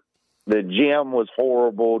hurt. The gym was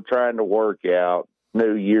horrible, trying to work out.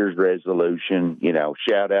 New Year's resolution,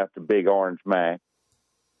 shout out to Big Orange Mac.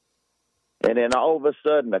 And then all of a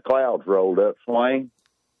sudden, the clouds rolled up, Swain,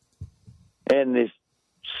 and this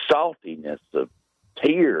saltiness of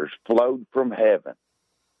tears flowed from heaven.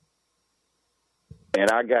 And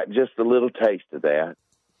I got just a little taste of that,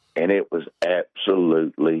 and it was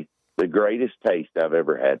absolutely the greatest taste I've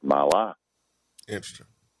ever had in my life. Interesting.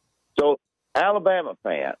 So, Alabama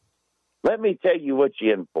fans, let me tell you what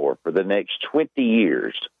you're in for the next 20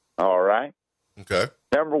 years, all right? Okay.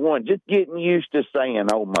 Number one, just getting used to saying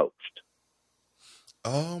almost.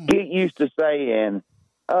 Get used to saying,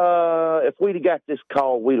 if we'd have got this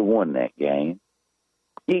call, we'd have won that game.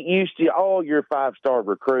 Get used to all your 5-star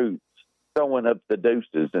recruits throwing up the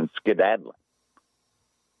deuces and skedaddling.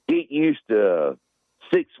 Get used to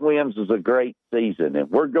 6 wins is a great season, and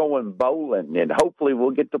we're going bowling, and hopefully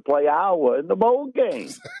we'll get to play Iowa in the bowl game.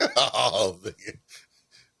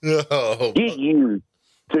 Get used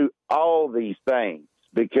to all these things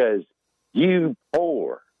because you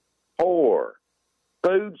poor,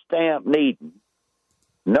 food stamp needing,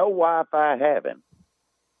 no Wi-Fi having,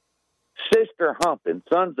 sister humping,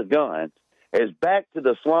 sons of guns is back to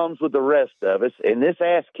the slums with the rest of us, and this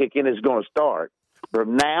ass kicking is going to start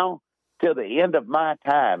from now till the end of my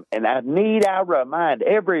time. And I remind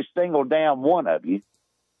every single damn one of you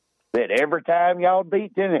that every time y'all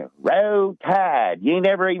beat the Roll Tide, you ain't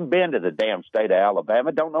never even been to the damn state of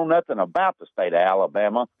Alabama, don't know nothing about the state of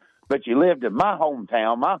Alabama, but you lived in my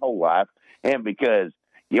hometown my whole life, and because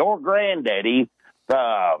your granddaddy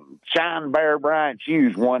shined Bear Bryant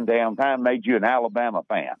shoes one damn time made you an Alabama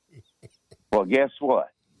fan. Well, guess what?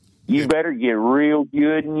 You better get real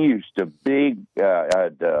good and used to big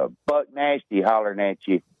Buck Nasty hollering at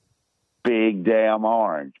you, big damn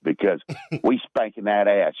orange, because we spanking that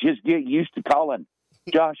ass. Just get used to calling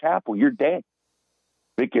Josh Heupel your dad,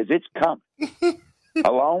 because it's coming.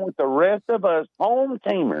 Along with the rest of us home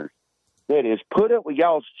teamers that has put up with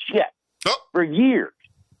y'all's shit for years.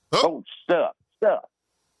 Stuff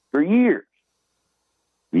for years.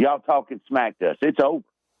 Y'all talking smack to us. It's over.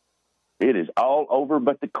 It is all over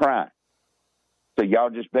but the crime. So y'all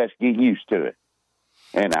just best get used to it.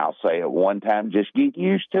 And I'll say it one time, just get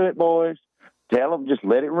used to it, boys. Tell them, just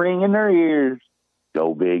let it ring in their ears.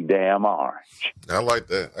 Go big damn orange. I like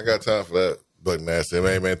that. I got time for that, Buck Nasty.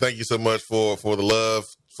 Man, thank you so much for the love,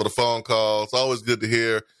 for the phone call. It's always good to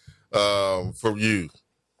hear from you.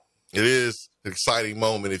 It is an exciting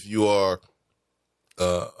moment if you are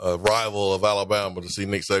a rival of Alabama to see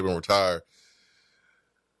Nick Saban retire.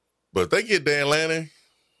 But if they get Dan Lanning,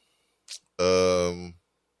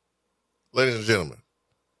 ladies and gentlemen,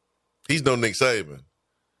 he's no Nick Saban,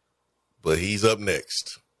 but he's up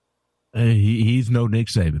next. He's no Nick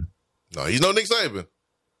Saban. No, he's no Nick Saban,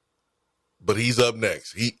 but he's up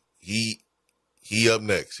next. He up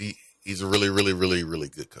next. He's a really, really, really, really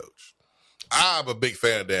good coach. I'm a big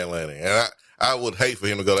fan of Dan Lanning, and I would hate for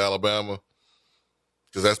him to go to Alabama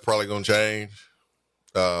because that's probably going to change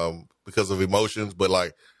because of emotions.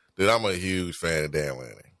 But, dude, I'm a huge fan of Dan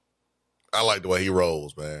Lanning. I like the way he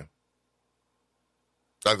rolls, man.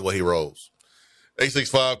 I like the way he rolls.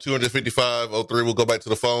 865-255-03. We'll go back to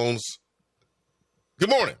the phones. Good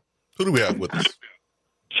morning. Who do we have with us?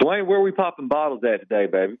 Swain, where are we popping bottles at today,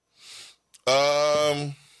 baby?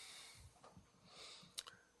 I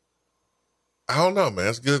don't know, man.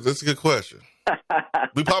 That's good. That's a good question.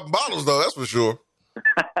 We popping bottles, though. That's for sure.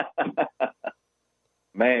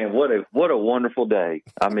 Man, what a wonderful day.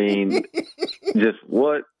 I mean, just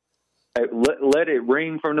what let it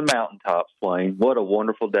ring from the mountaintops, Swain. What a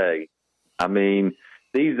wonderful day. I mean,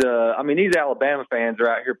 these Alabama fans are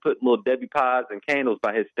out here putting little Debbie pies and candles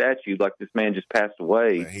by his statue like this man just passed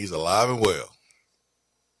away. Man, he's alive and well.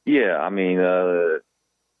 Yeah, I mean,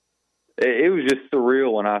 it was just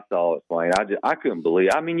surreal when I saw it, Swain. I couldn't believe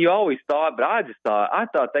it. I mean, you always thought, but I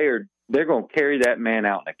thought they're going to carry that man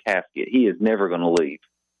out in a casket. He is never going to leave.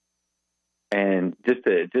 And just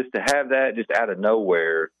to have that just out of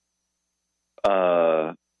nowhere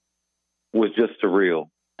was just surreal.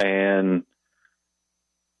 And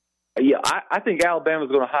yeah, I think Alabama's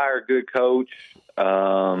going to hire a good coach,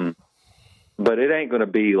 but it ain't going to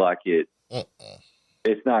be like it.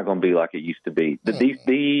 It's not going to be like it used to be.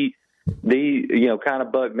 The kind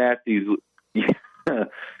of Buck Nasty's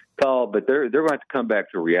call, but they're going to have to come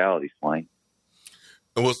back to reality, Swain.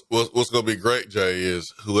 And what's going to be great, Jay,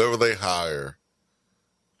 is whoever they hire,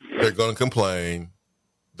 they're going to complain.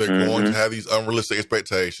 They're going to have these unrealistic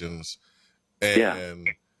expectations, and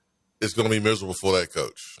it's going to be miserable for that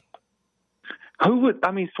coach.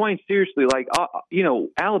 Swain, seriously,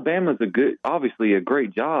 Alabama's obviously a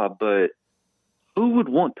great job, but who would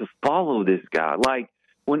want to follow this guy? Like,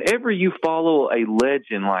 whenever you follow a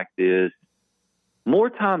legend like this, more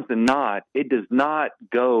times than not, it does not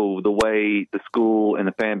go the way the school and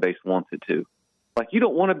the fan base wants it to. Like, you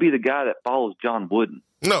don't want to be the guy that follows John Wooden.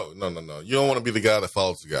 No. You don't want to be the guy that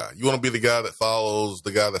follows the guy. You want to be the guy that follows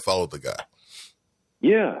the guy that followed the guy.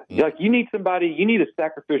 Yeah. Like, you need a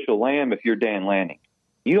sacrificial lamb if you're Dan Lanning.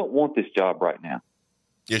 You don't want this job right now.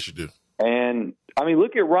 Yes, you do. And,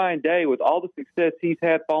 look at Ryan Day with all the success he's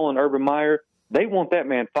had following Urban Meyer. They want that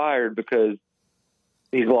man fired because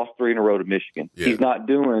he's lost 3 in a row to Michigan. Yeah. He's not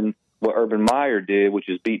doing what Urban Meyer did, which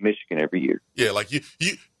is beat Michigan every year. Yeah, like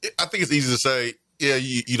I think it's easy to say, yeah,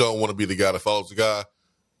 you don't want to be the guy that follows the guy,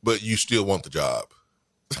 but you still want the job.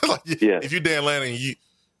 Like, if you're Dan Lanning,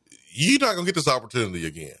 you're not gonna get this opportunity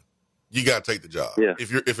again. You got to take the job. Yeah.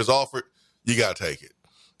 If it's offered, you got to take it,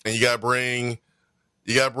 and you got to bring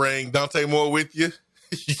Dante Moore with you.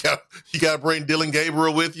 You got to bring Dylan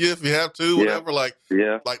Gabriel with you if you have to. Whatever. Like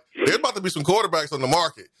there's about to be some quarterbacks on the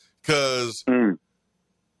market because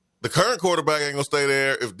the current quarterback ain't gonna stay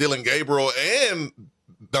there if Dylan Gabriel and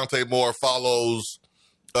Dante Moore follows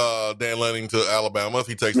Dan Lanning to Alabama if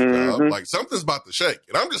he takes the job. Like something's about to shake.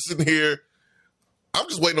 And I'm just sitting here, I'm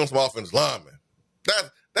just waiting on some offensive linemen.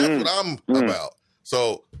 That's what I'm about.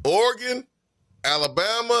 So Oregon,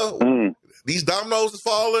 Alabama, these dominoes is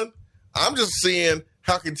falling. I'm just seeing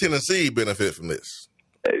how can Tennessee benefit from this.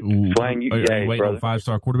 Swain, Are you waiting on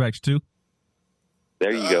 5-star quarterbacks too?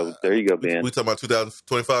 There you go. There you go, Ben. We talking about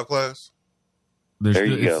 2025 class?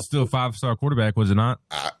 It's still a 5-star quarterback, was it not?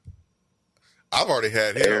 I've already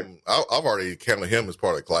had him. I've already counted him as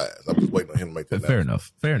part of the class. I'm just waiting on him to make that. Fair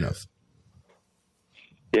enough.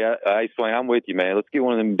 Yeah, hey, Swain, I'm with you, man. Let's get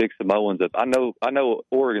one of them big Samoans up. I know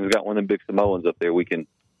Oregon's got one of them big Samoans up there. We get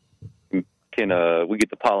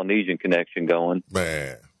the Polynesian connection going.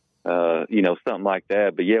 Man. Something like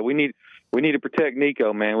that. But yeah, we need to protect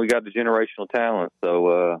Nico, man. We got the generational talent.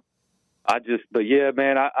 So I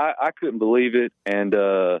couldn't believe it. And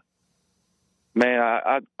man,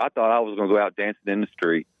 I thought I was going to go out dancing in the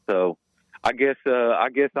street. So I guess some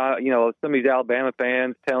of these Alabama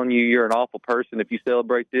fans telling you're an awful person if you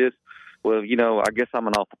celebrate this. Well, I guess I'm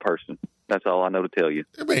an awful person. That's all I know to tell you.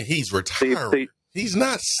 I mean, he's retiring. He's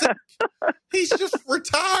not sick. He's just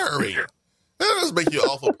retiring. That doesn't make you an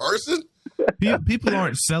awful person. People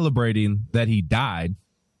aren't celebrating that he died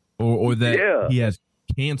or that he has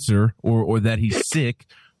cancer or that he's sick.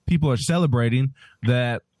 People are celebrating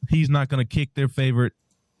that he's not going to kick their favorite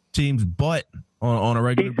team's butt on a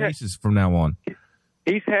regular basis from now on.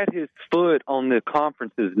 He's had his foot on the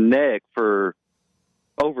conference's neck for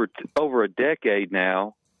over a decade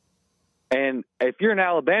now. And if you're an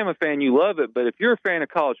Alabama fan, you love it. But if you're a fan of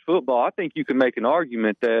college football, I think you can make an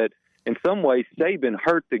argument that in some ways Saban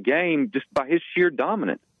hurt the game just by his sheer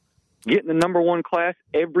dominance. Getting the number one class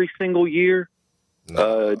every single year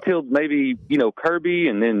until maybe, Kirby,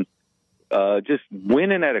 and then just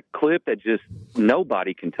winning at a clip that just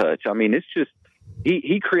nobody can touch. I mean, it's just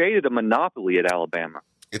he created a monopoly at Alabama.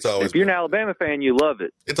 It's always if you're an Alabama fan, you love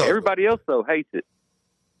it. Everybody else, though, hates it.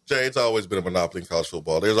 Jay, it's always been a monopoly in college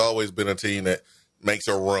football. There's always been a team that makes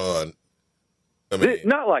a run. I mean,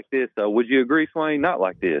 not like this, though. Would you agree, Swain? Not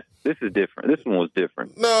like this. This is different. This one was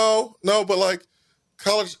different. No, but like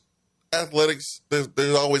college athletics,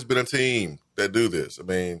 there's always been a team that do this. I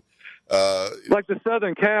mean, like the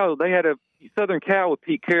Southern Cal, they had a Southern Cal with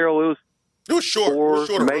Pete Carroll. It was short.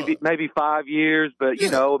 Maybe 5 years, but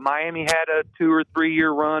Miami had a 2 or 3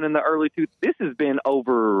 year run in the early This has been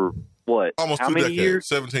over what? Almost how 2 many decades, years?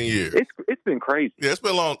 17 years. It's been crazy. Yeah, it's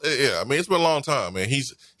been long. Yeah, I mean, it's been a long time, man.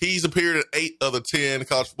 He's appeared in 8 of the 10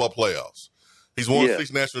 college football playoffs. He's won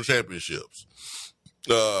 6 national championships.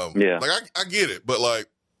 Like I get it, but like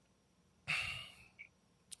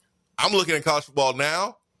I'm looking at college football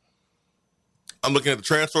now. I'm looking at the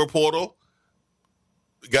transfer portal.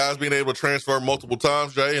 Guys being able to transfer multiple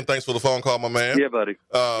times, Jay, and thanks for the phone call, my man. Yeah, buddy.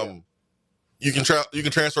 You can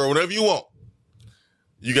transfer whenever you want.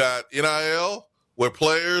 You got NIL where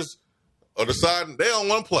players are deciding they don't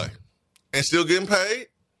want to play and still getting paid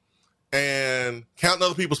and counting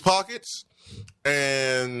other people's pockets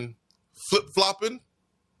and flip-flopping,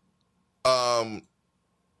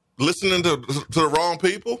 listening to the wrong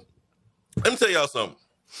people. Let me tell y'all something.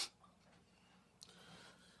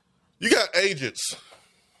 You got agents,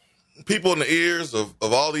 people in the ears of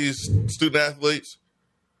all these student athletes,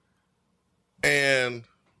 and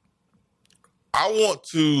I want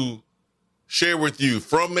to share with you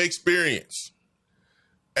from experience,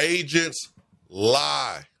 agents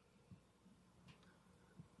lie.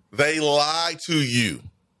 They lie to you.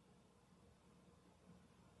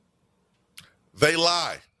 They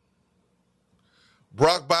lie.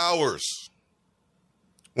 Brock Bowers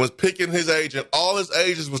was picking his agent. All his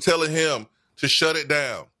agents was telling him to shut it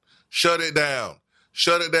down. Shut it down.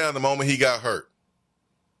 Shut it down the moment he got hurt.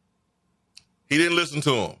 He didn't listen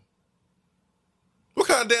to him. What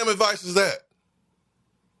kind of damn advice is that?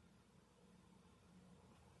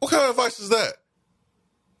 What kind of advice is that?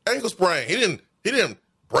 Ankle sprain. He didn't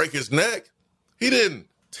break his neck. He didn't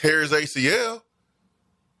tear his ACL.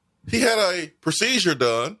 He had a procedure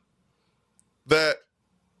done that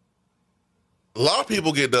a lot of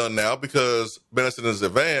people get done now because medicine is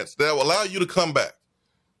advanced. That will allow you to come back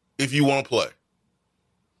if you want to play.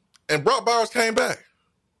 And Brock Bowers came back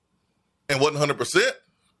and wasn't 100%,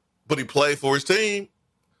 but he played for his team,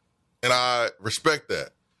 and I respect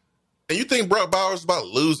that. And you think Brock Bowers is about to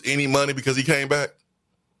lose any money because he came back?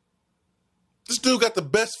 This dude got the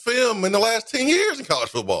best film in the last 10 years in college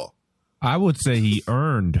football. I would say he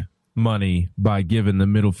earned money by giving the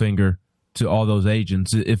middle finger to all those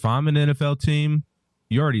agents. If I'm an NFL team,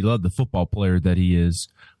 you already love the football player that he is.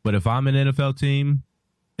 But if I'm an NFL team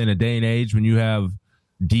in a day and age when you have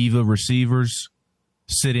diva receivers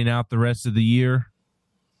sitting out the rest of the year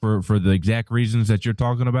for the exact reasons that you're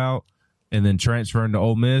talking about, and then transferring to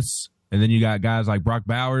Ole Miss, and then you got guys like Brock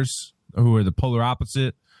Bowers who are the polar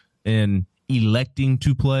opposite and electing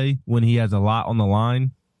to play when he has a lot on the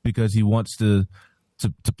line because he wants to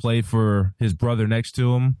play for his brother next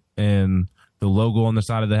to him and the logo on the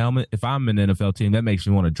side of the helmet. If I'm an NFL team, that makes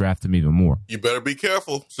me want to draft him even more. You better be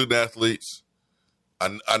careful, student athletes.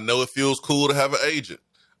 I know it feels cool to have an agent.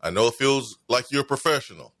 I know it feels like you're a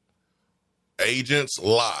professional. Agents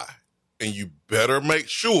lie, and you better make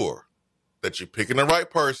sure that you're picking the right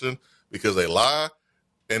person because they lie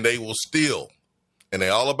and they will steal, and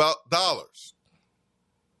they're all about dollars.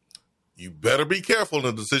 You better be careful in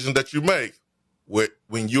the decision that you make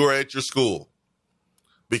when you're at your school,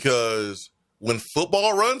 because when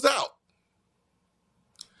football runs out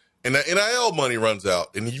and the NIL money runs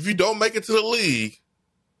out, and if you don't make it to the league,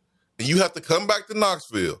 and you have to come back to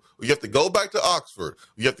Knoxville, or you have to go back to Oxford,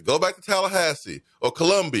 or you have to go back to Tallahassee, or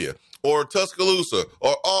Columbia, or Tuscaloosa,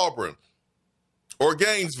 or Auburn, or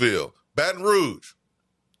Gainesville, Baton Rouge,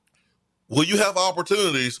 will you have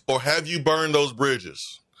opportunities, or have you burned those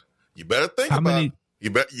bridges? You better think about it. You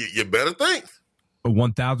better think.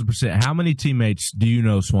 1,000%. How many teammates do you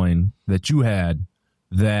know, Swain, that you had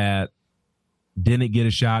that didn't get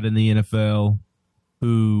a shot in the NFL,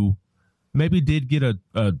 who maybe did get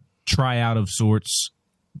a tryout of sorts,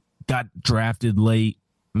 got drafted late,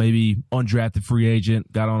 maybe undrafted free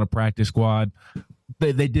agent, got on a practice squad.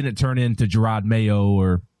 They didn't turn into Gerard Mayo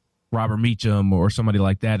or Robert Meacham or somebody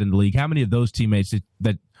like that in the league. How many of those teammates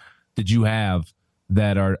that did you have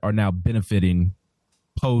that are now benefiting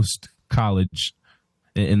post-college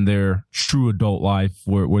in their true adult life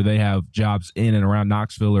where they have jobs in and around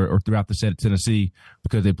Knoxville or throughout the state of Tennessee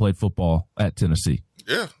because they played football at Tennessee?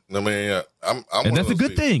 Yeah, I mean, I'm and that's a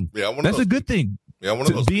good thing. Yeah, that's a good thing. Yeah, one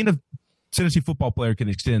of those. Being a Tennessee football player can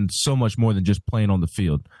extend so much more than just playing on the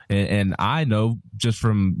field. And I know just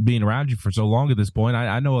from being around you for so long at this point,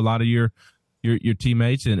 I know a lot of your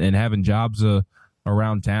teammates and having jobs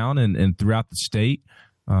around town and throughout the state.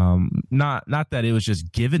 Not that it was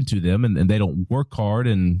just given to them and they don't work hard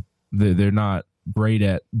and they're not great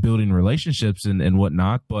at building relationships and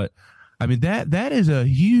whatnot, but I mean, that is a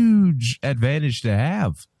huge advantage to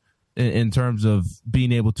have in terms of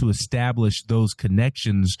being able to establish those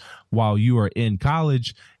connections while you are in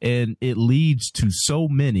college. And it leads to so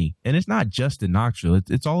many, and it's not just in Knoxville,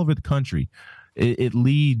 it's all over the country. It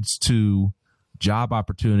leads to job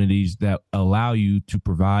opportunities that allow you to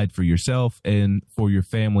provide for yourself and for your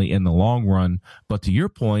family in the long run. But to your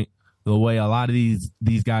point, the way a lot of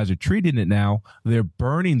these guys are treating it now, they're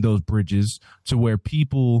burning those bridges to where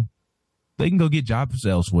people, they can go get jobs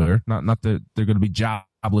elsewhere. Not that they're going to be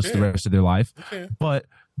jobless the rest of their life, but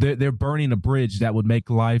they're burning a bridge that would make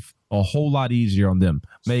life a whole lot easier on them.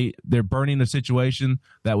 They're burning a situation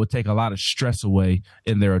that would take a lot of stress away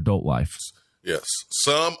in their adult life. Yes,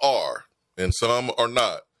 some are, and some are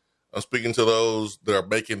not. I'm speaking to those that are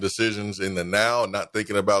making decisions in the now and not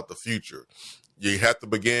thinking about the future. You have to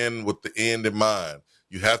begin with the end in mind.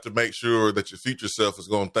 You have to make sure that your future self is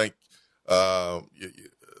going to thank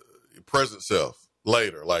your present self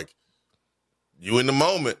later. Like, you in the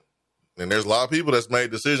moment, and there's a lot of people that's made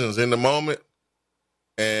decisions in the moment,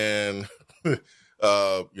 and 9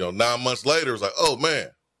 months later, it's like, oh man,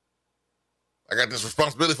 I got this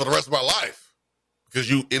responsibility for the rest of my life. Because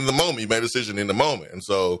you, in the moment, you made a decision in the moment. And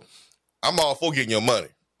so I'm all for getting your money.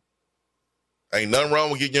 Ain't nothing wrong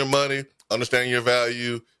with getting your money, understanding your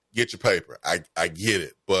value, get your paper. I get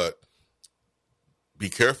it. But be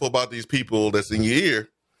careful about these people that's in your ear,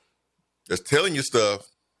 that's telling you stuff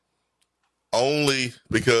only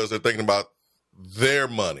because they're thinking about their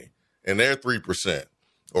money and their 3%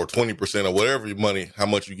 or 20% or whatever your money, how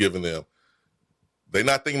much you're giving them. They're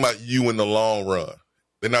not thinking about you in the long run.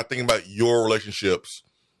 They're not thinking about your relationships,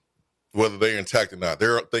 whether they're intact or not.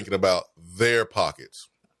 They're thinking about their pockets.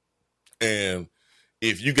 And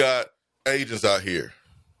if you got agents out here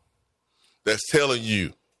that's telling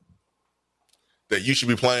you that you should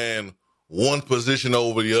be playing one position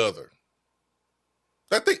over the other,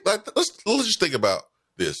 Let's just think about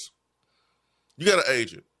this. You got an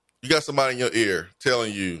agent. You got somebody in your ear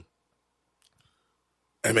telling you,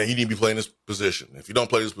 hey, man, you need to be playing this position. If you don't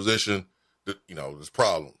play this position, there's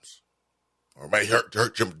problems. Or it may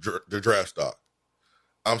hurt your draft stock.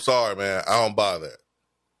 I'm sorry, man. I don't buy that.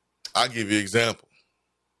 I'll give you an example.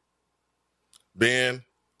 Ben,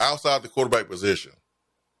 outside the quarterback position,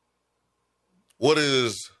 what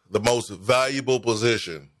is the most valuable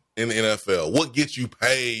position in the NFL? What gets you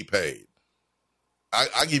paid?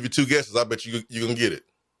 I give you two guesses. I bet you can get it.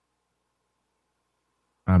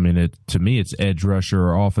 I mean, to me, it's edge rusher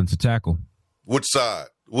or offensive tackle. Which side?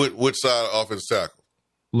 Which side of offensive tackle?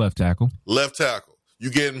 Left tackle. Left tackle. You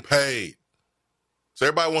getting paid. So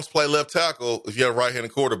everybody wants to play left tackle if you have a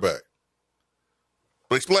right-handed quarterback.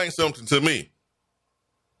 But explain something to me.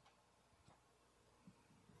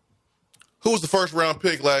 Who was the first-round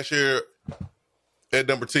pick last year at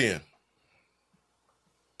number 10?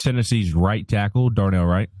 Tennessee's right tackle, Darnell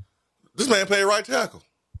Wright. This man played right tackle.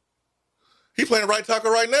 He playing right tackle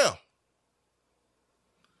right now.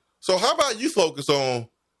 So how about you focus on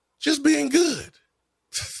just being good?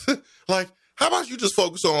 How about you just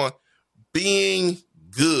focus on being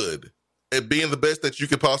good and being the best that you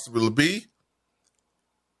could possibly be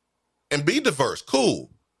and be diverse.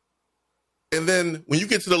 Cool. And then when you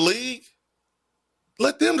get to the league,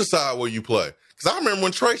 let them decide where you play. Because I remember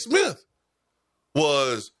when Trey Smith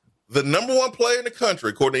was the number one player in the country,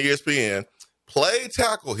 according to ESPN, played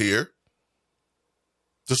tackle here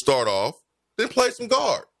to start off, then played some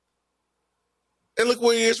guard. And look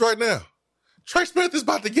where he is right now. Trey Smith is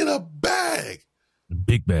about to get a bag.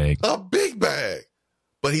 Big bag. A big bag.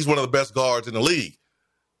 But he's one of the best guards in the league.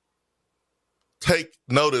 Take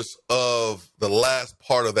notice of the last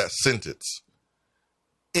part of that sentence.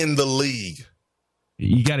 In the league.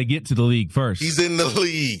 You got to get to the league first. He's in the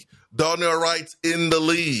league. Darnell Wright's in the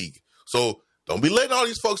league. So don't be letting all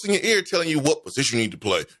these folks in your ear telling you what position you need to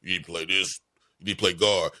play. You need to play this. You need to play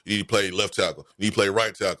guard. You need to play left tackle. You need to play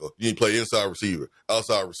right tackle. You need to play inside receiver,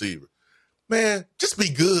 outside receiver. Man, just be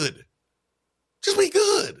good. Just be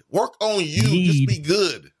good. Work on you. Just be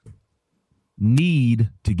good. Need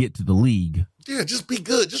to get to the league. Yeah, just be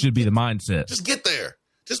good. Should be the mindset. Just get there.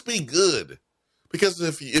 Just be good. Because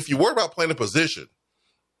if you worry about playing a position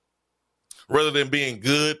rather than being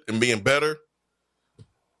good and being better,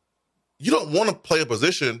 you don't want to play a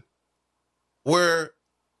position where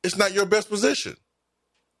it's not your best position.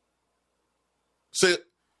 So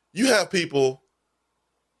you have people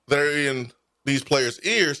that are in these players'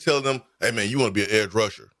 ears telling them, hey, man, you want to be an edge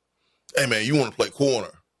rusher. Hey, man, you want to play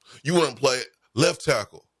corner. You want to play left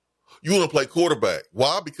tackle. You want to play quarterback.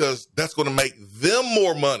 Why? Because that's going to make them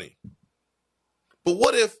more money. But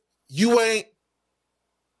what if you ain't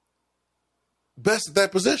best at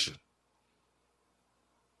that position?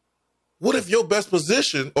 What if your best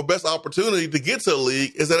position or best opportunity to get to a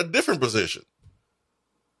league is at a different position?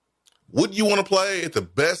 Would you want to play at the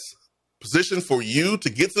best position for you to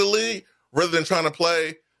get to the league rather than trying to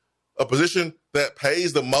play a position that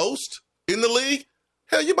pays the most in the league?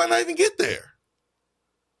 Hell, you might not even get there.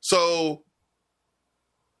 So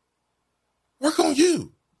work on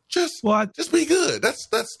you. Just be good. That's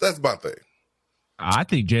my thing. I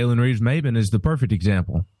think Jalen Reeves-Maben is the perfect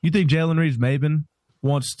example. You think Jalen Reeves-Maben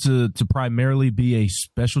wants to primarily be a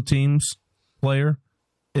special teams player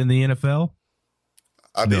in the NFL?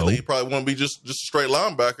 Ideally, he probably want to be just a straight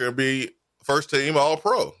linebacker and be first team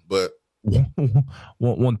All-Pro. But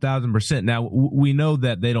 1,000%. Now we know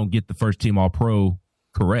that they don't get the first team All-Pro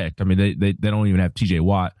correct. I mean, they don't even have T.J.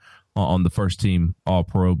 Watt on the first team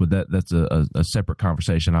All-Pro, but that's a separate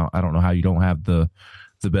conversation. I don't know how you don't have the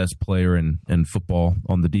best player in football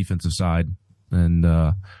on the defensive side and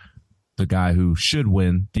the guy who should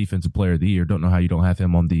win Defensive Player of the Year. Don't know how you don't have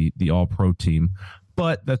him on the All-Pro team,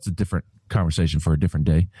 but that's a different conversation for a different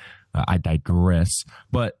day. I digress.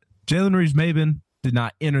 But Jalen Reeves-Maben did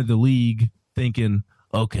not enter the league thinking,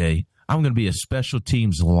 okay, I'm going to be a special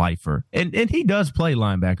teams lifer. And he does play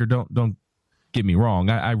linebacker. Don't get me wrong.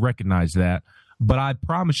 I recognize that. But I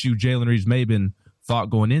promise you, Jalen Reeves-Maben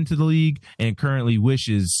thought going into the league and currently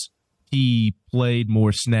wishes he played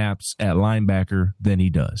more snaps at linebacker than he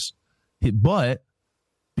does. But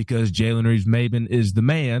because Jalen Reeves-Maben is the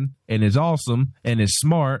man and is awesome and is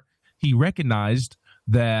smart, he recognized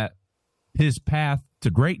that his path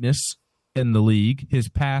to greatness in the league, his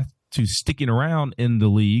path to sticking around in the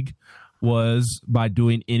league was by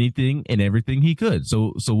doing anything and everything he could.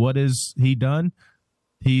 So what has he done?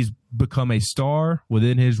 He's become a star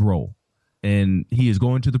within his role. And he is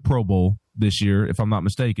going to the Pro Bowl this year, if I'm not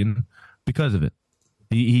mistaken, because of it.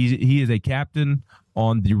 He is a captain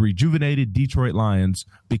on the rejuvenated Detroit Lions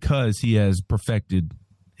because he has perfected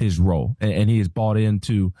his role, and he has bought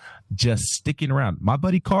into just sticking around. My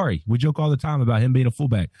buddy Kari, we joke all the time about him being a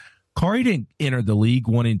fullback. Kari didn't enter the league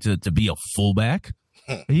wanting to be a fullback.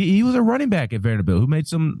 He was a running back at Vanderbilt who made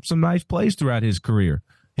some nice plays throughout his career.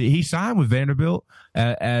 He signed with Vanderbilt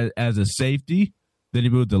as a safety. Then he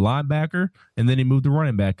moved to linebacker, and then he moved to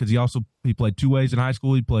running back because he played two ways in high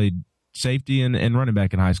school. He played safety and running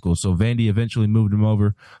back in high school. So Vandy eventually moved him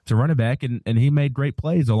over to running back, and he made great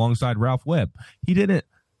plays alongside Ralph Webb. He didn't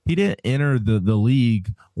enter the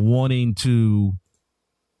league wanting to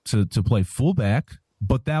play fullback,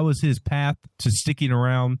 but that was his path to sticking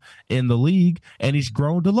around in the league, and he's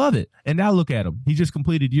grown to love it. And now look at him. He just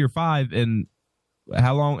completed year 5, and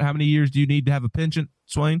how many years do you need to have a penchant,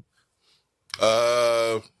 Swain?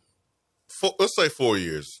 Let's say 4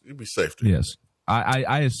 years. You'd be safe. Yes.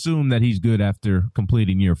 I assume that he's good after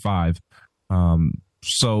completing year 5.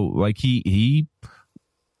 So like he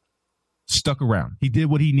stuck around. He did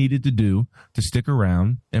what he needed to do to stick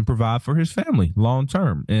around and provide for his family long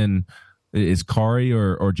term. And is Kari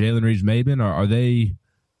or Jalen Reeves-Maben, are they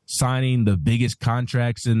signing the biggest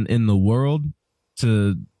contracts in the world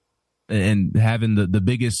and having the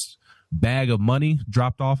biggest bag of money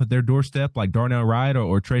dropped off at their doorstep like Darnell Wright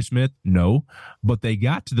or Trey Smith? No, but they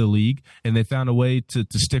got to the league and they found a way to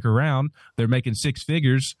stick around. They're making 6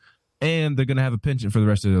 figures and they're going to have a penchant for the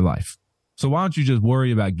rest of their life. So why don't you just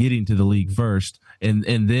worry about getting to the league first and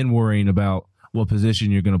then worrying about what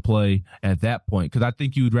position you're going to play at that point? Because I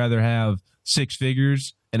think you would rather have 6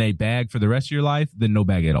 figures and a bag for the rest of your life than no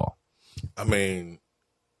bag at all. I mean,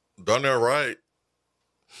 Darnell Wright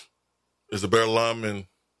is a better lineman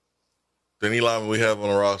than any lineman we have on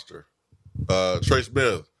the roster. Trey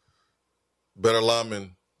Smith, better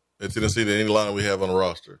lineman in Tennessee than any lineman we have on the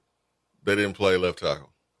roster. They didn't play left tackle.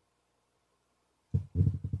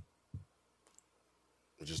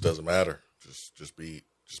 It just doesn't matter. Just be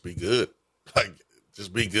good. Like,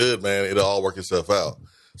 just be good, man. It'll all work itself out.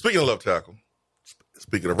 Speaking of left tackle,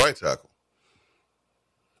 speaking of right tackle,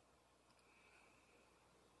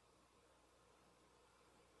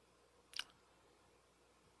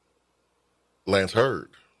 Lance Hurd.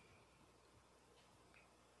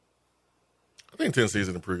 I think Tennessee's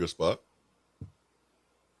in a pretty good spot.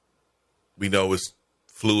 We know it's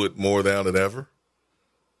fluid more down than ever.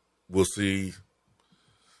 We'll see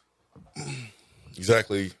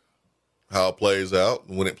exactly how it plays out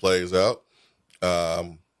and when it plays out.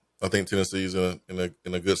 I think Tennessee's in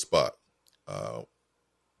a good spot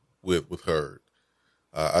with Hurd.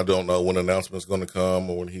 I don't know when the announcement's going to come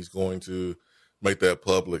or when he's going to make that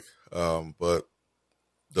public. But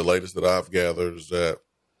the latest that I've gathered is that,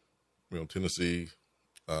 Tennessee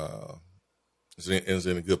is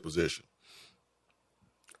in a good position.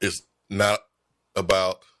 It's not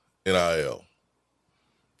about NIL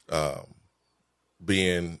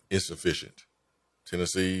being insufficient.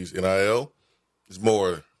 Tennessee's NIL is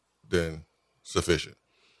more than sufficient.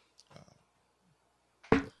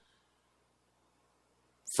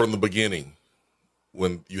 From the beginning,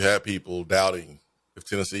 when you had people doubting if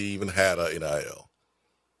Tennessee even had a NIL,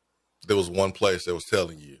 there was one place that was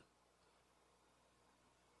telling you,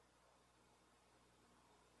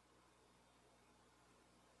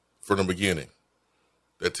 from the beginning,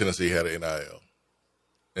 that Tennessee had an NIL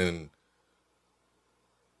and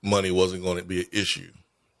money wasn't going to be an issue.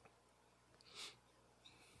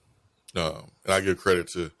 And I give credit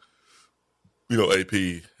to, AP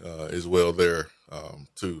as well there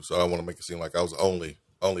too. So I don't want to make it seem like I was the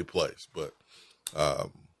only place, but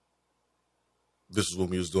this is when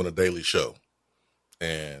we was doing a daily show,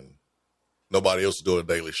 and nobody else was doing a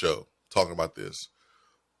daily show talking about this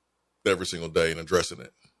every single day and addressing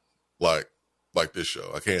it like this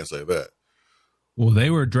show. I can't say that. Well, they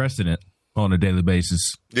were addressing it on a daily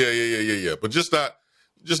basis. Yeah. But just not.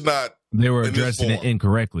 They were addressing it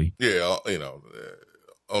incorrectly. Yeah,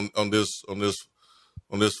 on this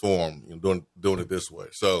form, doing it this way.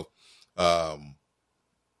 So,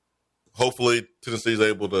 hopefully, Tennessee's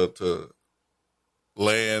able to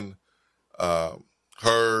land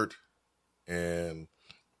Hurd, and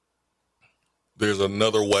there's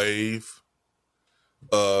another wave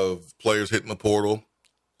of players hitting the portal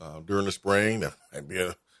during the spring. That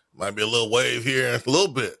might be a little wave here in a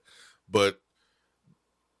little bit, but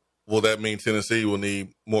will that mean Tennessee will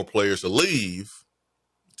need more players to leave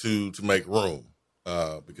to make room?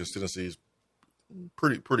 Because Tennessee's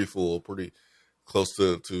pretty full, pretty close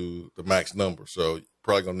to the max number. So you're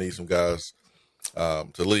probably gonna need some guys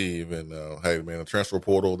to leave. And hey, man, the transfer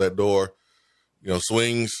portal, that door,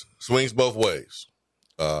 swings both ways.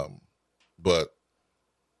 But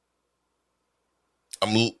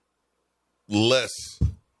less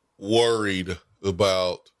worried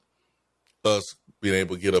about us being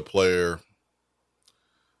able to get a player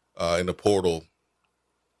in the portal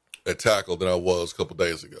at tackle than I was a couple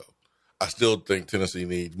days ago. I still think Tennessee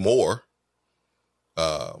needs more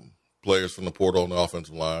players from the portal on the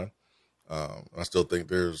offensive line. I still think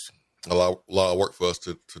there's a lot of work for us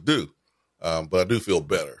to do. But I do feel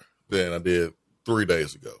better than I did 3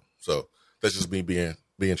 days ago. So that's just me being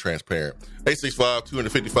transparent.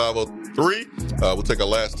 865-255-03. We'll take our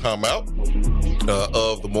last time out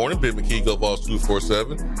of the morning. Ben McKee, Go Vols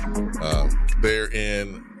 247. They're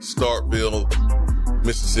in Starkville,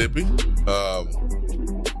 Mississippi.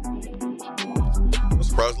 I'm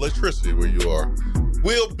surprised electricity where you are.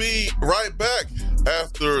 We'll be right back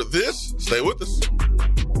after this. Stay with us.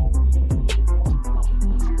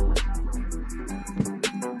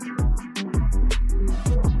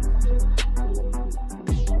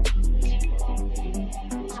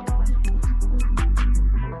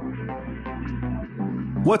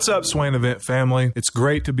 What's up, Swain Event family? It's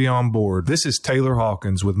great to be on board. This is Taylor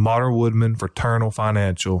Hawkins with Modern Woodman Fraternal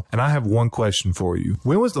Financial, and I have one question for you.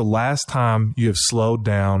 When was the last time you have slowed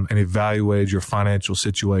down and evaluated your financial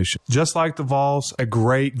situation? Just like the Vols, a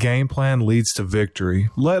great game plan leads to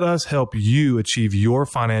victory. Let us help you achieve your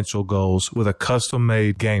financial goals with a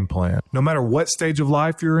custom-made game plan. No matter what stage of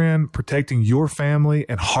life you're in, protecting your family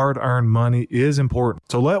and hard-earned money is important.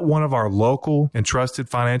 So let one of our local and trusted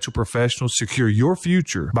financial professionals secure your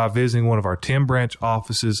future by visiting one of our 10 branch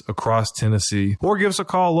offices across Tennessee, or give us a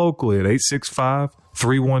call locally at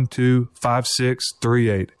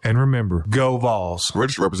 865-312-5638. And remember, go Vols.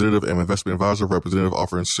 Registered representative and investment advisor, representative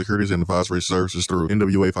offering securities and advisory services through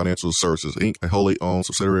NWA Financial Services, Inc., a wholly owned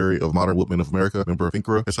subsidiary of Modern Woodmen of America, member of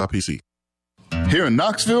FINCRA, SIPC. Here in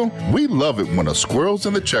Knoxville, we love it when a squirrel's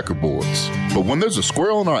in the checkerboards. But when there's a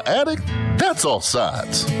squirrel in our attic, that's all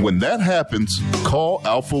sides. When that happens, call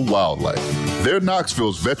Alpha Wildlife. They're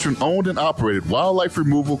Knoxville's veteran-owned and operated wildlife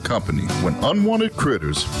removal company. When unwanted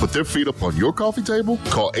critters put their feet up on your coffee table,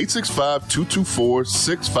 call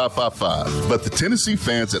 865-224-6555. Let the Tennessee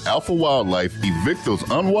fans at Alpha Wildlife evict those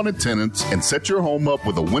unwanted tenants and set your home up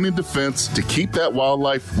with a winning defense to keep that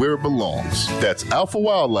wildlife where it belongs. That's Alpha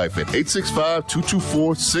Wildlife at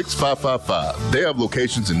 865-224-6555. They have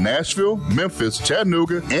locations in Nashville, Memphis,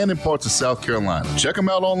 Chattanooga, and in parts of South Carolina. Check them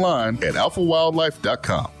out online at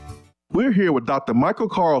alphawildlife.com. We're here with Dr. Michael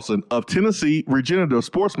Carlson of Tennessee Regenerative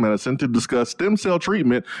Sports Medicine to discuss stem cell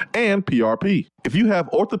treatment and PRP. If you have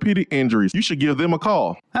orthopedic injuries, you should give them a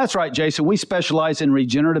call. That's right, Jason. We specialize in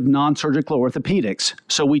regenerative non-surgical orthopedics.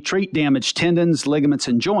 So we treat damaged tendons, ligaments,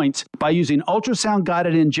 and joints by using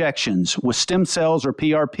ultrasound-guided injections with stem cells or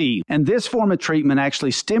PRP. And this form of treatment actually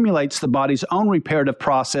stimulates the body's own reparative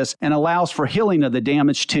process and allows for healing of the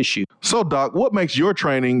damaged tissue. So, Doc, what makes your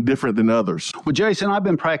training different than others? Well, Jason, I've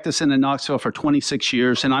been practicing in Knoxville for 26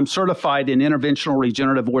 years, and I'm certified in interventional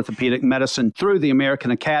regenerative orthopedic medicine through the American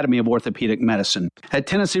Academy of Orthopedic Medicine. At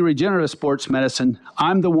Tennessee Regenerative Sports Medicine,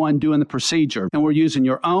 I'm the one doing the procedure, and we're using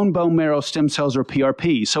your own bone marrow stem cells or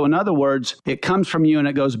PRP. So in other words, it comes from you and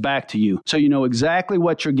it goes back to you. So you know exactly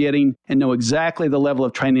what you're getting and know exactly the level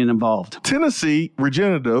of training involved. Tennessee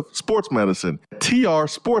Regenerative Sports Medicine,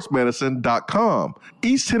 trsportsmedicine.com.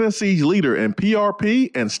 East Tennessee's leader in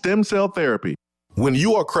PRP and stem cell therapy. When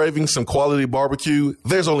you are craving some quality barbecue,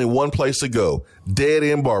 there's only one place to go, Dead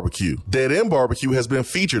End Barbecue. Dead End Barbecue has been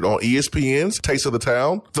featured on ESPN's Taste of the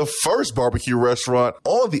Town, the first barbecue restaurant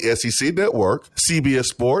on the SEC Network, CBS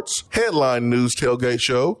Sports, Headline News Tailgate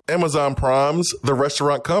Show, Amazon Prime's The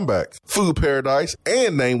Restaurant Comeback, Food Paradise,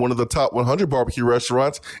 and named one of the top 100 barbecue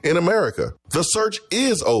restaurants in America. The search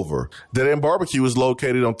is over. Dead End Barbecue is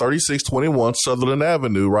located on 3621 Sutherland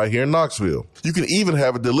Avenue right here in Knoxville. You can even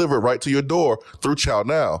have it delivered right to your door through Chow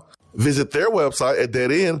Now. Visit their website at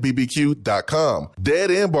deadendbbq.com.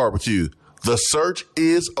 Dead End Barbecue. The search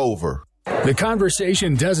is over. The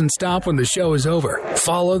conversation doesn't stop when the show is over.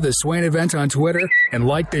 Follow the Swain Event on Twitter and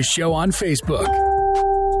like the show on Facebook.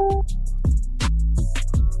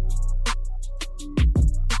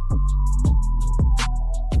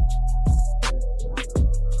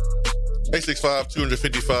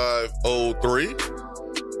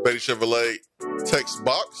 865-255-03. Betty Chevrolet text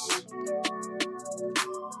box.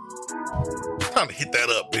 Time to hit that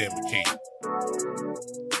up, Ben McKee.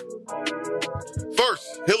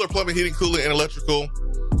 First, Hiller Plumbing, Heating, Cooling, and Electrical.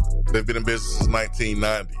 They've been in business since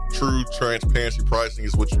 1990. True transparency pricing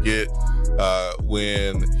is what you get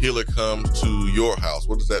when Hiller comes to your house.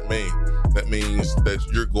 What does that mean? That means that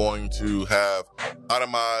you're going to have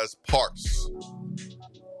itemized parts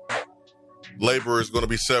Labor is going to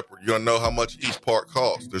be separate. You're going to know how much each part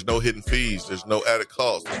costs. There's no hidden fees. There's no added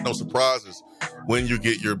costs. There's no surprises when you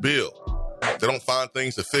get your bill. They don't find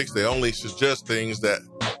things to fix. They only suggest things that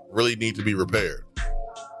really need to be repaired.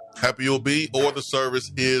 Happy you'll be, or the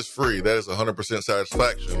service is free. That is 100%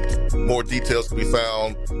 satisfaction. More details can be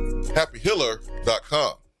found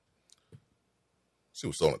happyhealer.com. See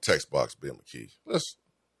what's on the text box, Ben McKee. Let's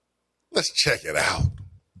check it out.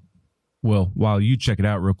 Well, while you check it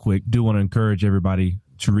out real quick, do want to encourage everybody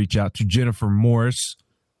to reach out to Jennifer Morris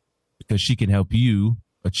because she can help you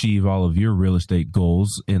achieve all of your real estate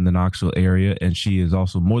goals in the Knoxville area. And she is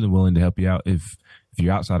also more than willing to help you out if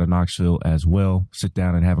you're outside of Knoxville as well. Sit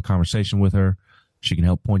down and have a conversation with her. She can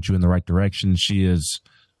help point you in the right direction. She has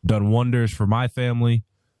done wonders for my family.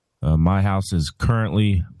 My house is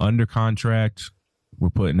currently under contract.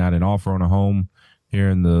 We're putting out an offer on a home here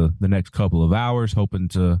in the next couple of hours, hoping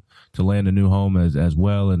to land a new home as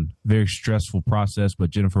well. And very stressful process, but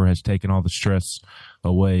Jennifer has taken all the stress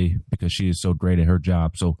away because she is so great at her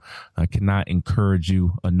job. So I cannot encourage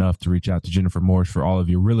you enough to reach out to Jennifer Morris for all of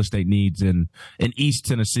your real estate needs in East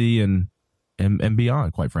Tennessee and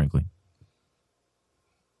beyond, quite frankly.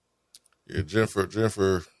 Yeah,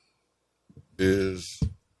 Jennifer is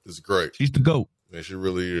great. She's the GOAT. Yeah, she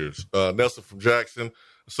really is. Nelson from Jackson.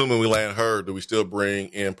 Assuming we land her, do we still bring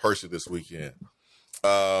in Percy this weekend?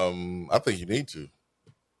 I think you need to.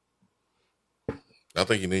 I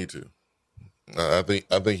think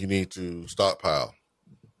you need to stockpile.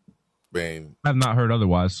 Man, I've not heard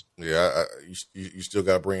otherwise. Yeah, you still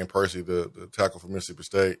got to bring in Percy, the tackle from Mississippi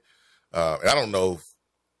State. And I don't know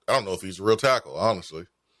if he's a real tackle, honestly.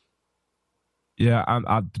 Yeah,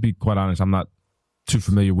 I to be quite honest, I'm not too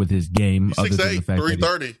familiar with his game. He's 6'8",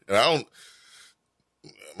 330, and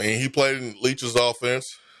he played in Leach's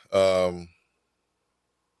offense. But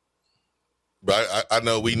I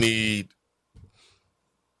know we need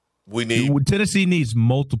Tennessee needs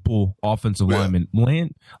multiple offensive linemen.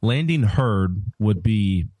 Landing Hurd would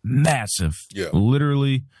be massive,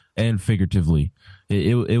 literally and figuratively.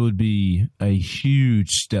 It would be a huge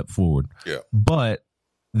step forward. Yeah, but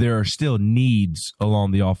there are still needs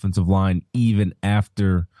along the offensive line even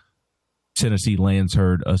after Tennessee lands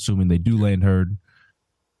Hurd, assuming they do land Hurd.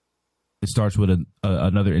 It starts with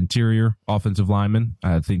another interior offensive lineman.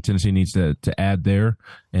 I think Tennessee needs to add there.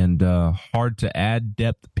 And hard to add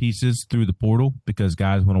depth pieces through the portal because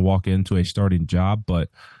guys want to walk into a starting job. But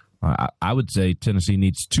I would say Tennessee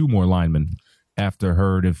needs 2 more linemen after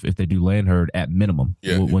Hurd if they do land Hurd at minimum.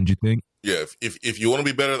 Yeah. Wouldn't you think? Yeah. If you want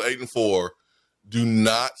to be better than 8-4, do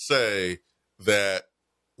not say that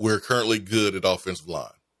we're currently good at offensive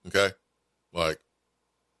line. Okay? Like,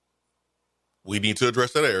 we need to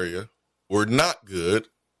address that area. We're not good.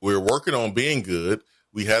 We're working on being good.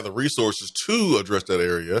 We have the resources to address that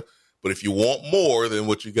area. But if you want more than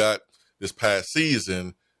what you got this past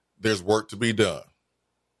season, there's work to be done.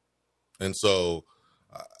 And so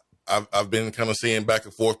I've been kind of seeing back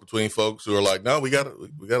and forth between folks who are like, no, we gotta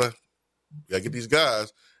get these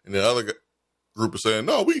guys. And the other group is saying,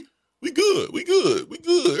 no, we good.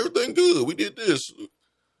 Everything good. We did this.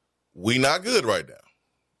 We not good right now.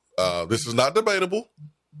 This is not debatable.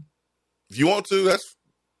 If you want to,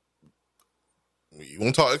 you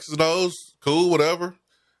want to talk X's and O's, cool, whatever.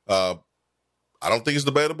 I don't think it's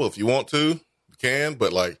debatable. If you want to, you can,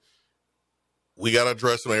 but we got to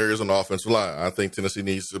address some areas on the offensive line. I think Tennessee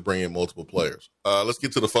needs to bring in multiple players. Let's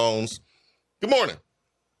get to the phones. Good morning.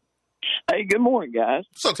 Hey, good morning, guys.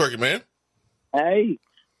 What's up, Turkey Man? Hey,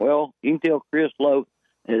 well, you can tell Chris Lowe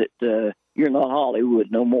that you're not Hollywood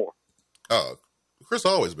no more. Oh, Chris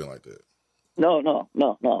always been like that. No.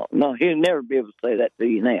 He'll never be able to say that to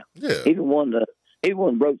you now. Yeah. He the one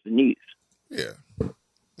broke the news. Yeah.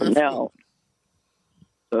 Now,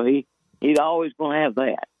 so he's always going to have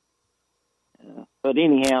that. But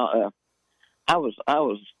anyhow, I was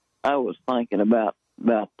thinking about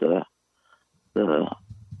the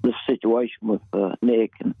situation with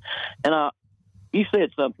Nick and you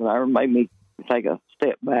said something that made me take a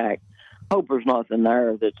step back. Hope there's nothing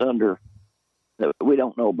there that we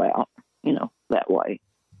don't know about. That way,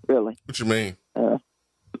 really. What you mean?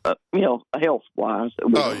 Health-wise, that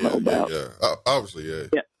we don't know about. Yeah. Obviously, yeah.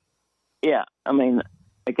 Yeah. I mean,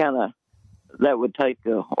 that would take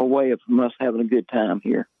away from us having a good time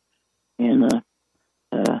here. And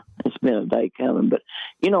it's been a day coming. But,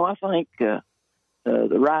 I think the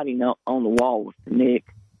writing on the wall was for Nick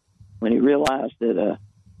when he realized that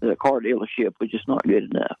a car dealership was just not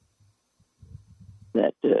good enough.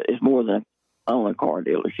 That it's more than only a car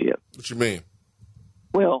dealership. What you mean?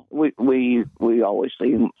 Well, we always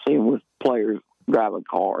see him with players driving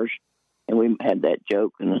cars, and we had that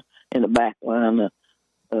joke, and in the back line.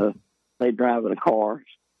 They driving the cars,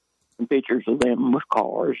 and pictures of them with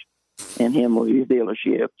cars, and him with his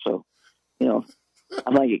dealership. So,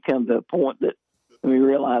 I think it comes to a point that we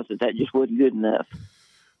realize that just wasn't good enough.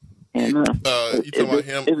 And you talking about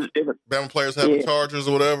him? Bama players having chargers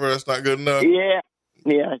or whatever. That's not good enough. Yeah,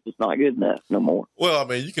 it's just not good enough no more. Well, I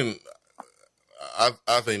mean, you can.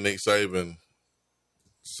 I think Nick Saban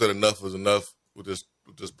said enough was enough with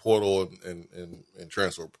this portal and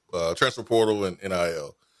transfer portal and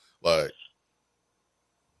NIL. Like,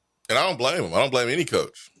 and I don't blame him. I don't blame any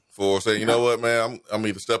coach for saying, you know what, man, I'm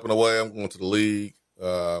either stepping away, I'm going to the league.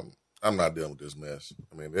 I'm not dealing with this mess.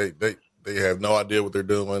 I mean, they have no idea what they're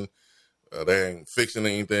doing. They ain't fixing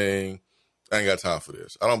anything. I ain't got time for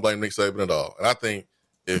this. I don't blame Nick Saban at all. And I think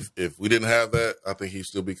if we didn't have that, I think he'd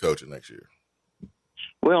still be coaching next year.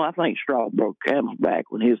 Well, I think straw broke camel's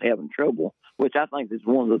back when he was having trouble, which I think is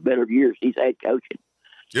one of the better years he's had coaching.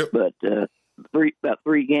 Yep. But about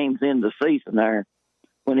 3 games into the season there,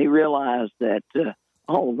 when he realized that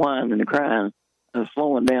all the whining and the crying of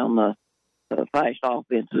slowing down the fast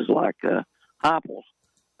offenses like Heupel's,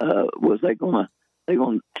 was they're going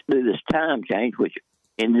to do this time change, which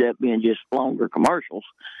ended up being just longer commercials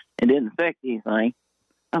and didn't affect anything.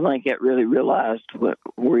 I think that really realized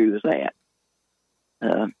where he was at.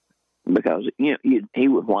 Because he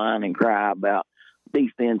would whine and cry about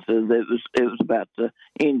defenses. It was about the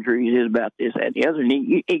injuries. It was about this, that, and the other. And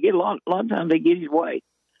he get a lot of times they get his way,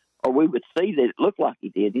 or we would see that it looked like he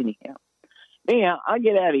did anyhow. Yeah, I'll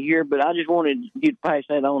get out of here, but I just wanted you to pass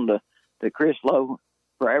that on to Chris Lowe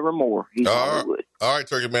forevermore. He's all right,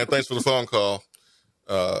 Turkey Man. Thanks for the phone call,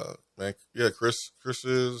 man. Yeah, Chris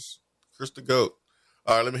is the GOAT.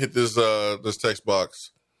 All right, let me hit this text box.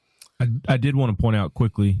 I did want to point out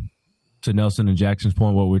quickly to Nelson and Jackson's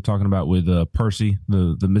point what we were talking about with Percy,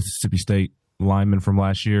 the Mississippi State lineman from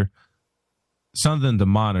last year. Something to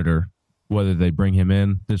monitor whether they bring him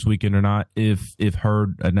in this weekend or not. If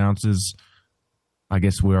Hurd announces, I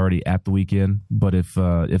guess we're already at the weekend, but if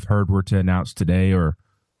Hurd were to announce today or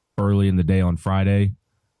early in the day on Friday,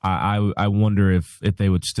 I wonder if they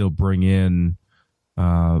would still bring in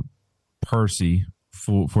Percy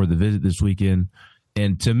for the visit this weekend.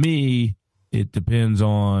 And to me, it depends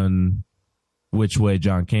on which way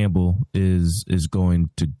John Campbell is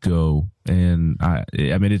going to go. And I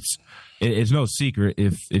mean, it's no secret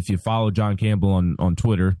if you follow John Campbell on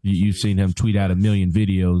Twitter, you've seen him tweet out 1 million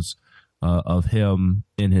videos of him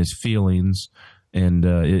in his feelings. And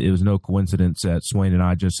it was no coincidence that Swain and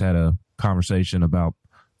I just had a conversation about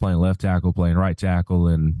playing left tackle, playing right tackle,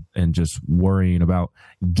 and just worrying about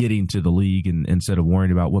getting to the league and instead of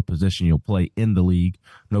worrying about what position you'll play in the league.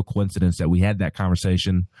 No coincidence that we had that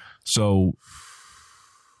conversation. So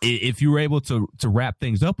if you were able to wrap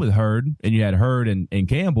things up with Hurd and you had Hurd and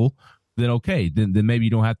Campbell, then okay, then maybe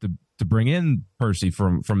you don't have to bring in Percy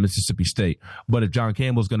from Mississippi State. But if John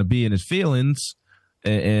Campbell's going to be in his feelings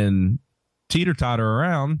and teeter-totter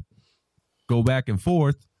around, go back and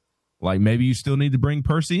forth, like maybe you still need to bring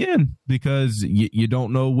Percy in because you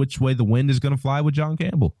don't know which way the wind is going to fly with John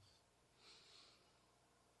Campbell.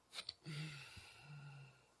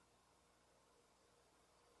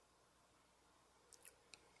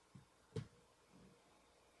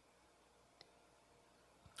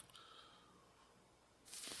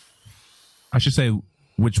 I should say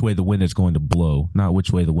which way the wind is going to blow, not which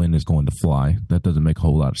way the wind is going to fly. That doesn't make a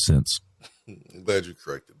whole lot of sense. I'm glad you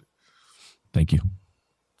corrected it. Thank you.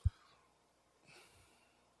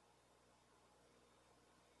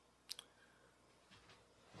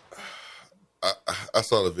 I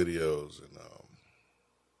saw the videos, and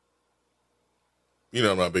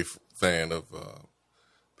I'm not a big fan of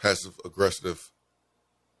passive aggressive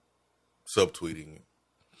subtweeting.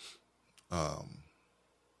 I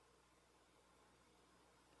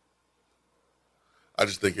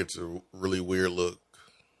just think it's a really weird look,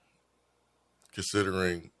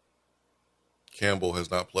 considering Campbell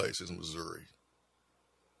has not played since Missouri.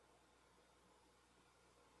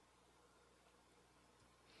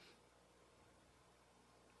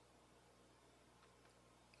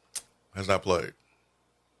 Has not played.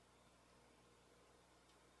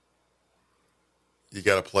 You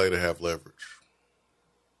got to play to have leverage.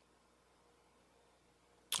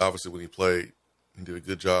 Obviously, when he played, he did a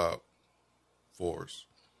good job for us.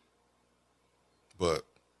 But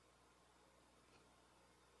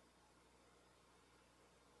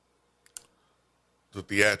the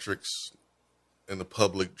theatrics and the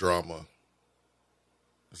public drama,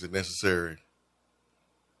 is it necessary?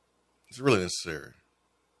 Is it really necessary?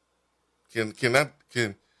 Can we not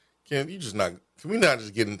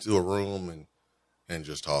just get into a room and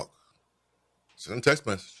just talk? Send a text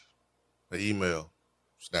message. an email,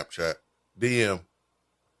 Snapchat, DM,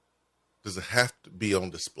 does it have to be on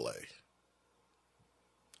display?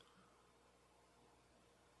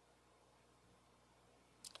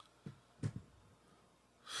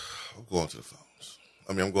 I'm going to the phones.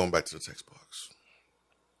 I'm going back to the text box.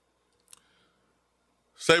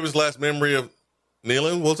 Saban's last memory of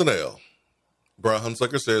Neyland was an L. Brian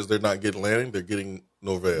Hunsucker says they're not getting Lanning, they're getting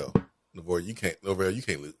Norvell. Norvell, you can't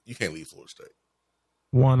leave Florida State.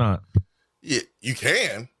 Why not? Yeah, you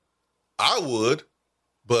can. I would,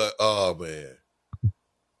 but oh man,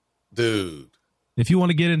 dude. If you want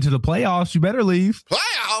to get into the playoffs, you better leave.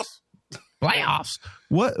 Playoffs.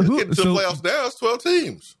 What? Getting to the playoffs now? It's 12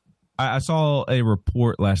 teams. I saw a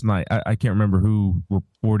report last night. I can't remember who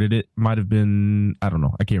reported it. Might have been, I don't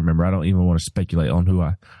know. I can't remember. I don't even want to speculate on who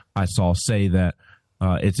I saw say that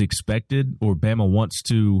it's expected or Bama wants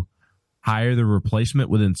to hire the replacement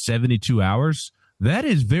within 72 hours. That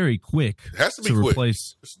is very quick. It has to be quick.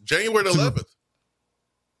 It's January 11th.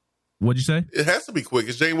 What'd you say? It has to be quick.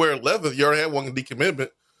 It's January 11th. You already had one decommitment.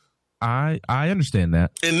 I understand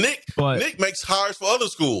that. And Nick makes hires for other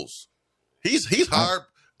schools. He's hired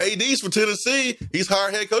ADs for Tennessee. He's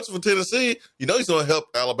hired head coaches for Tennessee. You know he's going to help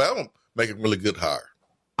Alabama make a really good hire.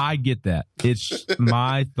 I get that. It's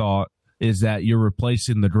my thought is that you're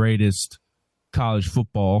replacing the greatest college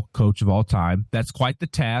football coach of all time. That's quite the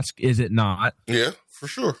task, is it not? Yeah, for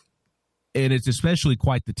sure. And it's especially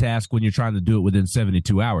quite the task when you're trying to do it within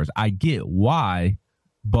 72 hours. I get why,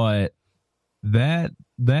 but that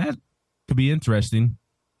could be interesting.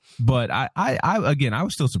 But I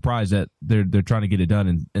was still surprised that they're trying to get it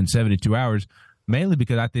done in 72 hours, mainly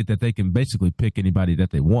because I think that they can basically pick anybody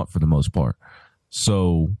that they want for the most part.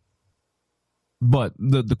 So, but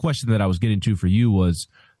the question that I was getting to for you was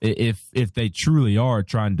if they truly are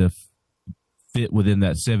trying to fit within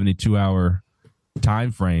that 72-hour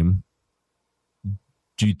time frame,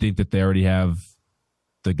 do you think that they already have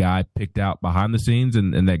the guy picked out behind the scenes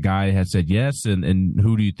and that guy has said yes? And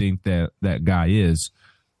who do you think that guy is?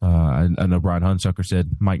 I know Brian Hunsucker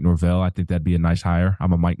said Mike Norvell. I think that'd be a nice hire.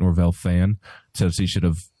 I'm a Mike Norvell fan. Tennessee should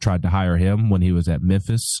have tried to hire him when he was at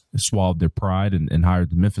Memphis, swallowed their pride and hired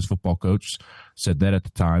the Memphis football coach. Said that at the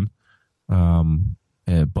time.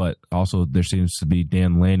 But also there seems to be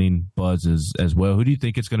Dan Lanning buzz as well. Who do you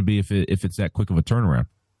think it's going to be if it's that quick of a turnaround?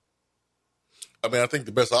 I mean, I think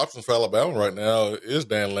the best option for Alabama right now is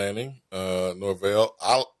Dan Lanning, Norvell.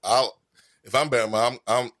 If I'm Bama,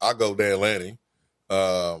 I'll go Dan Lanning.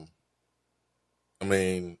 I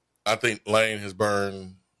mean, I think Lane has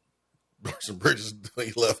burned some bridges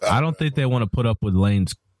he left out. I don't think they want to put up with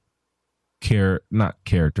Lane's not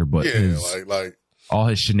character, but like all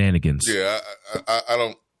his shenanigans. Yeah,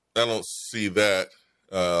 I don't see that.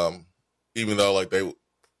 Even though like they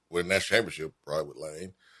win national championship probably with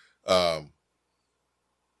Lane. I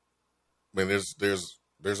mean,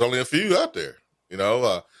 there's only a few out there. You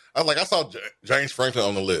know, I saw James Franklin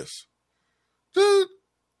on the list. Dude,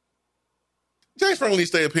 James Franklin needs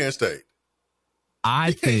to stay at Penn State.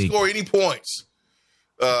 He can't score any points.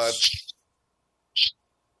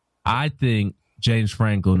 I think James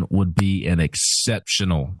Franklin would be an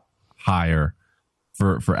exceptional hire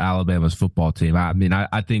for Alabama's football team. I mean,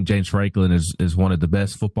 I think James Franklin is one of the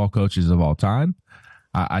best football coaches of all time.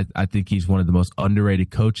 I think he's one of the most underrated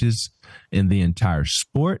coaches in the entire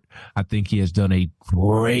sport. I think he has done a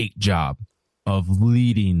great job of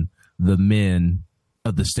leading the men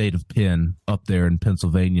of the state of Penn up there in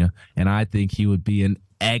Pennsylvania. And I think he would be an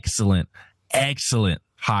excellent, excellent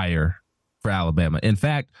hire for Alabama. In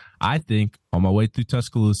fact, I think on my way through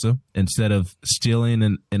Tuscaloosa, instead of stealing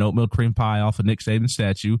an oatmeal cream pie off a Nick Saban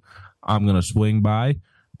statue, I'm going to swing by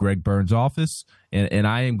Greg Burns' office, and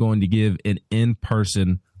I am going to give an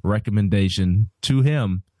in-person recommendation to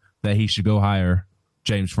him that he should go hire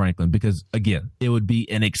James Franklin because, again, it would be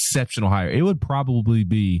an exceptional hire. It would probably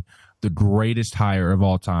be the greatest hire of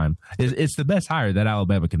all time. It's the best hire that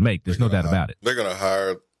Alabama can make. There's no doubt about it. They're going to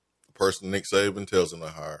hire the person Nick Saban tells them to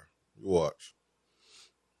hire. You watch.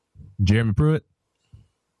 Jeremy Pruitt?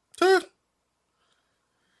 Too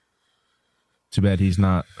bad he's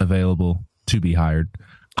not available to be hired.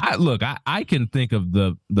 I can think of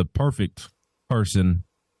the perfect person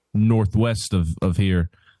northwest of here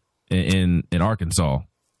in Arkansas.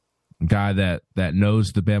 A guy that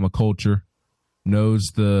knows the Bama culture, knows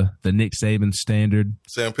the Nick Saban standard,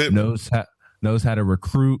 Sam Pittman. knows how to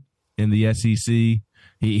recruit in the SEC.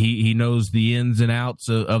 He knows the ins and outs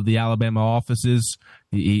of the Alabama offices.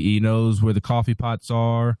 He knows where the coffee pots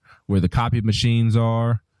are, where the copy machines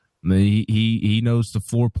are. He knows the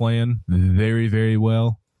floor plan very, very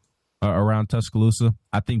well around Tuscaloosa.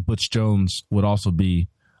 I think Butch Jones would also be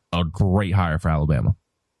a great hire for Alabama.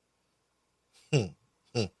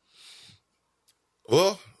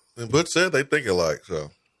 Well, Butch said they think alike.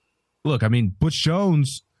 So, look, I mean, Butch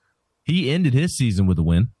Jones, he ended his season with a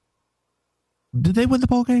win. Did they win the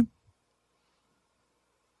bowl game?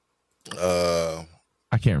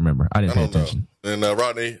 I can't remember. I didn't pay attention. Know. And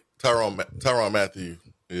Tyrann Mathieu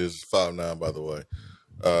is 5'9", by the way.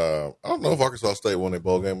 I don't know if Arkansas State won their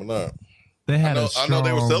bowl game or not. They had I know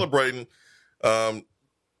they were celebrating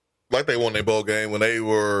like they won their bowl game when they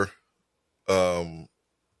were when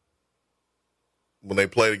they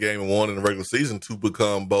played a game and won in the regular season to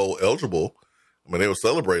become bowl eligible. I mean, they were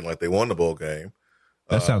celebrating like they won the bowl game.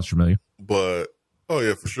 That sounds familiar. But oh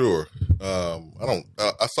yeah, for sure.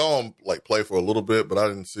 I saw them like play for a little bit, but I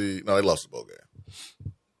didn't see. No, they lost the bowl game.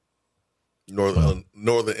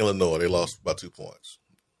 Northern Illinois, they lost by 2 points.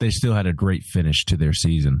 They still had a great finish to their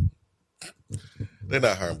season. They're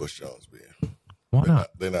not hiring Butch Jones, man. Why not?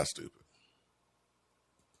 They're not stupid.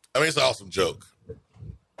 I mean, it's an awesome joke.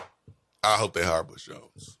 I hope they hire Butch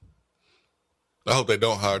Jones. I hope they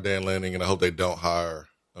don't hire Dan Lanning, and I hope they don't hire.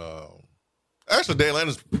 Actually, Dan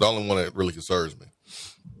Lanning's the only one that really concerns me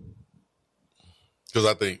because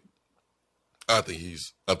I think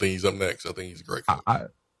he's up next. I think he's a great coach.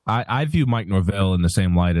 I view Mike Norvell in the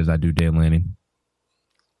same light as I do Dan Lanning.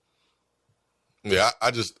 Yeah,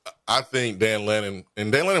 I think Dan Lanning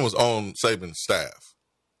was on Saban's staff.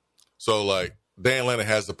 So like Dan Lanning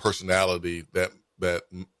has the personality that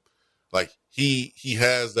like he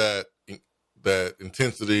has that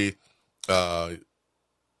intensity,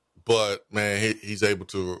 but man, he's able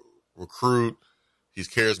to recruit. He's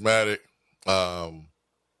charismatic. I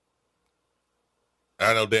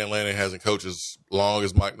know Dan Lanning hasn't coached as long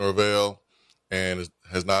as Mike Norvell and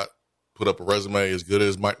has not put up a resume as good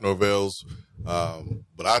as Mike Norvell's.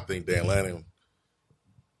 But I think Dan Lanning,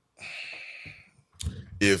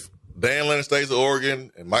 if Dan Lanning stays at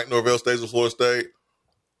Oregon and Mike Norvell stays at Florida State,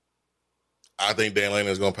 I think Dan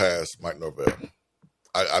Lanning is going to pass Mike Norvell.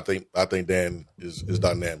 I think Dan is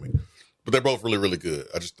dynamic, but they're both really, really good.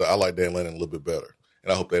 I like Dan Lanning a little bit better,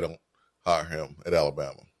 and I hope they don't hire him at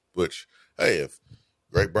Alabama. Which, hey, if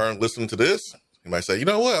Greg Burns listening to this, he might say, you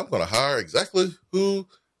know what, I'm going to hire exactly who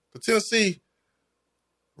the Tennessee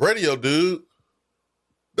radio dude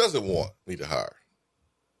doesn't want me to hire.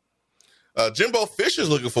 Jimbo Fisher's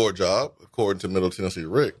looking for a job, according to Middle Tennessee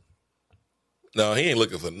Rick. No, he ain't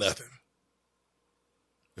looking for nothing.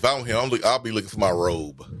 If I'm him, I'll be looking for my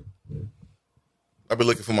robe. I'll be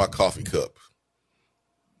looking for my coffee cup.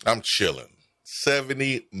 I'm chilling.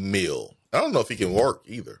 $70 million. I don't know if he can work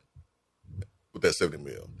either with that $70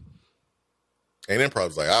 million. And then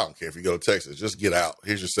probably like, I don't care if you go to Texas. Just get out.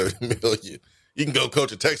 Here's your $70 million. You can go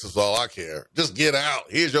coach in Texas for all I care. Just get out.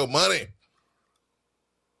 Here's your money.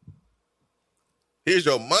 Here's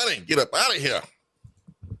your money. Get up out of here.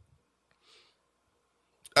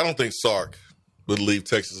 I don't think Sark would leave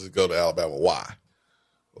Texas and go to Alabama. Why?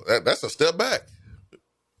 Well, that's a step back.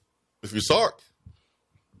 If you Sark,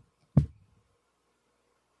 that's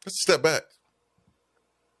a step back.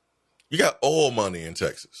 You got oil money in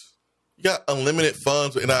Texas. You got unlimited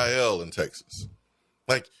funds with NIL in Texas.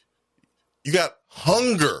 Like, you got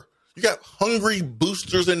hunger. You got hungry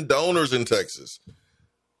boosters and donors in Texas.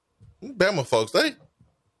 Bama folks, they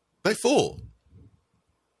full.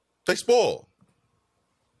 They spoil.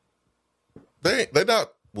 They're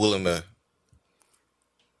not willing to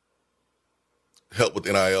help with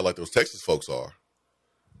NIL like those Texas folks are.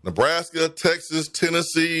 Nebraska, Texas,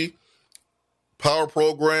 Tennessee, power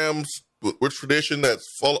programs with tradition that's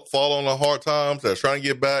fall on the hard times, that's trying to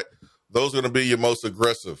get back, those are going to be your most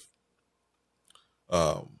aggressive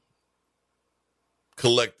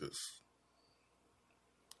collectives.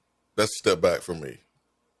 That's a step back for me.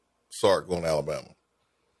 Sark going to Alabama.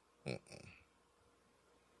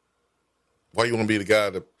 Why you want to be the guy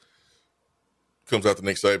that comes after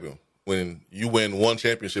Nick Saban? When you win one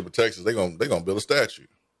championship in Texas, they're gonna build a statue.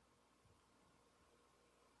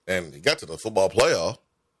 And he got to the football playoff.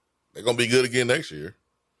 They're gonna be good again next year.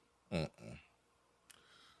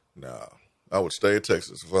 Nah, I would stay in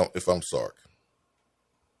Texas if I'm Sark.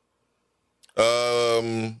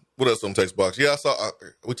 What else on text box? Yeah,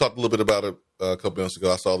 we talked a little bit about it a couple minutes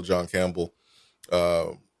ago. I saw the John Campbell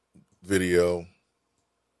video.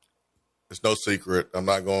 It's no secret. I'm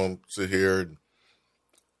not going to sit here and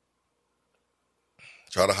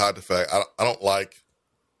try to hide the fact. I don't like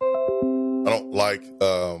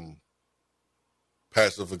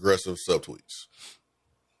passive aggressive subtweets.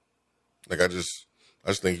 Like I just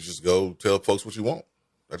think you just go tell folks what you want.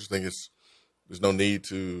 I just think there's no need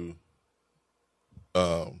to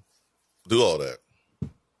do all that.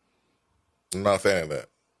 I'm not a fan of that.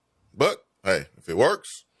 But hey, if it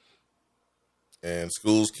works and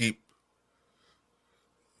schools keep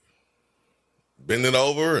bending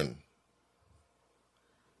over and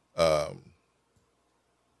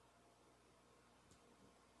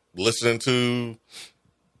listening to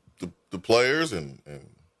the players and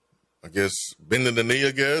I guess bending the knee,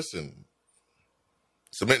 and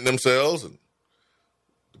submitting themselves, and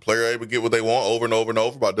the player able to get what they want over and over and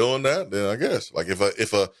over by doing that, then I guess like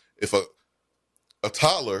if a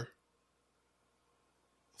toddler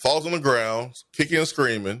falls on the ground, kicking and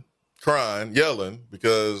screaming, crying, yelling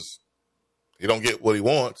because he don't get what he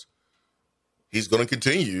wants, he's going to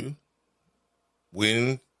continue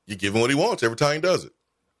when you give him what he wants every time he does it.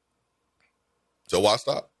 So why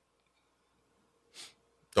stop?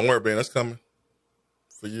 Don't worry, Ben. That's coming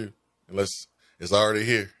for you, unless it's already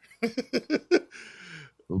here.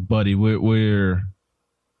 Buddy, we're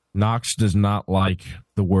Knox does not like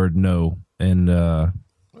the word no, and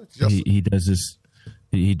he does this.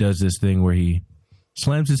 He does this thing where he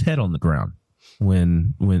slams his head on the ground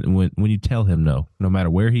when you tell him no matter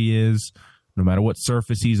where he is, no matter what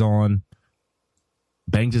surface he's on,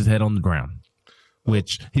 bangs his head on the ground.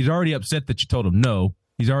 Which he's already upset that you told him no.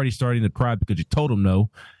 He's already starting to cry because you told him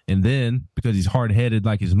no. And then, because he's hard-headed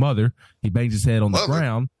like his mother, he bangs his head on the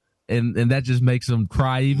ground, and that just makes him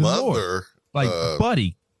cry even more. Like,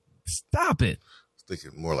 buddy, stop it. I was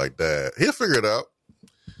thinking more like that. He'll figure it out.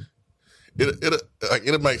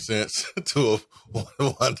 It'll make sense to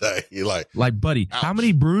one day. You're like, buddy, ouch. How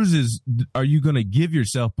many bruises are you going to give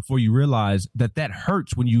yourself before you realize that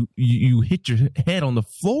hurts when you hit your head on the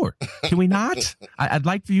floor? Can we not? I'd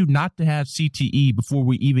like for you not to have CTE before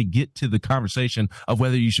we even get to the conversation of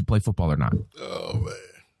whether you should play football or not. Oh, man.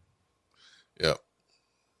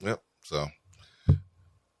 Yep. So.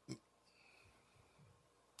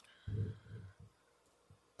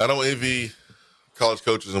 I don't envy college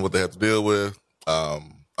coaches and what they have to deal with.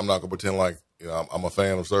 I'm not going to pretend like I'm a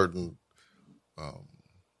fan of certain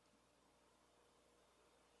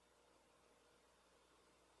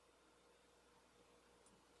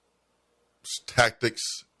tactics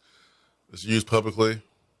that's used publicly,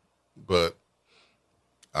 but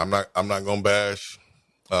I'm not going to bash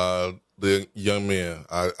the young men.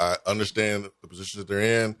 I understand the position that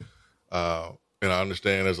they're in, and I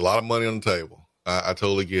understand there's a lot of money on the table. I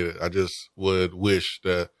totally get it. I just would wish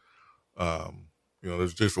that,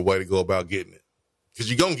 there's just a way to go about getting it. Because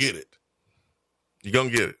you're going to get it. You're going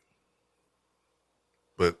to get it.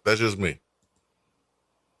 But that's just me.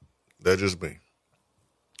 Ben,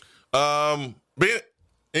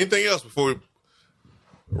 anything else before we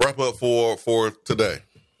wrap up for today?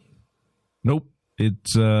 Nope.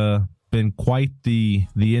 It's been quite the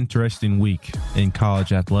interesting week in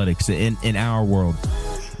college athletics in our world.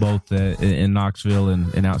 Both in Knoxville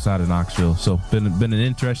and outside of Knoxville. So been an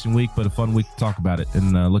interesting week, but a fun week to talk about it.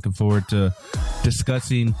 And looking forward to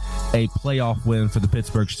discussing a playoff win for the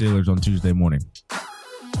Pittsburgh Steelers on Tuesday morning.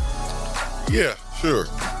 Yeah, sure.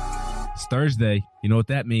 It's Thursday. You know what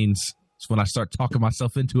that means? It's when I start talking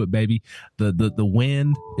myself into it, baby. The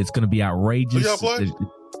win, it's going to be outrageous. Who y'all play?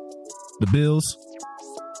 The Bills.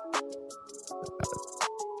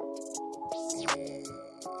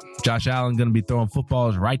 Josh Allen going to be throwing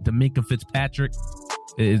footballs right to Minka Fitzpatrick.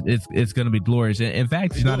 It's going to be glorious. In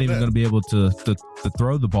fact, he's not even going to be able to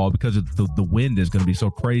throw the ball because of the wind is going to be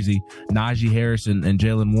so crazy. Najee Harris and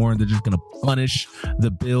Jalen Warren, they're just going to punish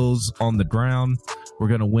the Bills on the ground. We're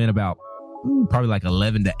going to win about probably like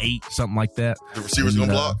 11-8, something like that. The receivers going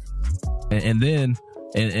to block. And then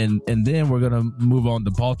we're going to move on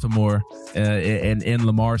to Baltimore and end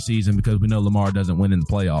Lamar season because we know Lamar doesn't win in the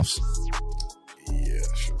playoffs. Yeah,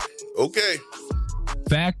 sure. Okay.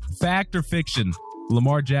 Fact or fiction?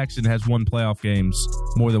 Lamar Jackson has won playoff games,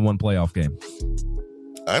 more than one playoff game.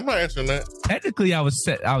 I'm not answering that. Technically, I was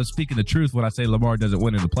speaking the truth when I say Lamar doesn't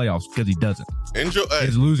win in the playoffs because he doesn't. Enjoy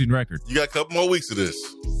his losing record. You got a couple more weeks of this.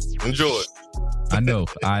 Enjoy it. I know.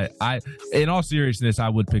 I in all seriousness, I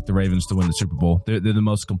would pick the Ravens to win the Super Bowl. They're the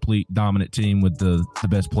most complete, dominant team with the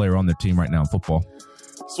best player on their team right now in football.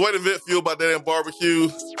 Swain Event fueled by Dad and Barbecue.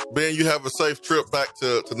 Ben, you have a safe trip back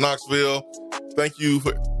to Knoxville. Thank you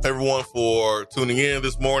for everyone for tuning in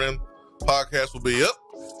this morning. Podcast will be up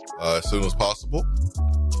as soon as possible.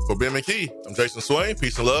 For Ben McKee, I'm Jason Swain.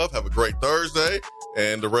 Peace and love. Have a great Thursday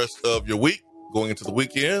and the rest of your week going into the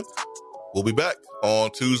weekend. We'll be back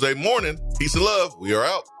on Tuesday morning. Peace and love. We are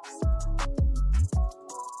out.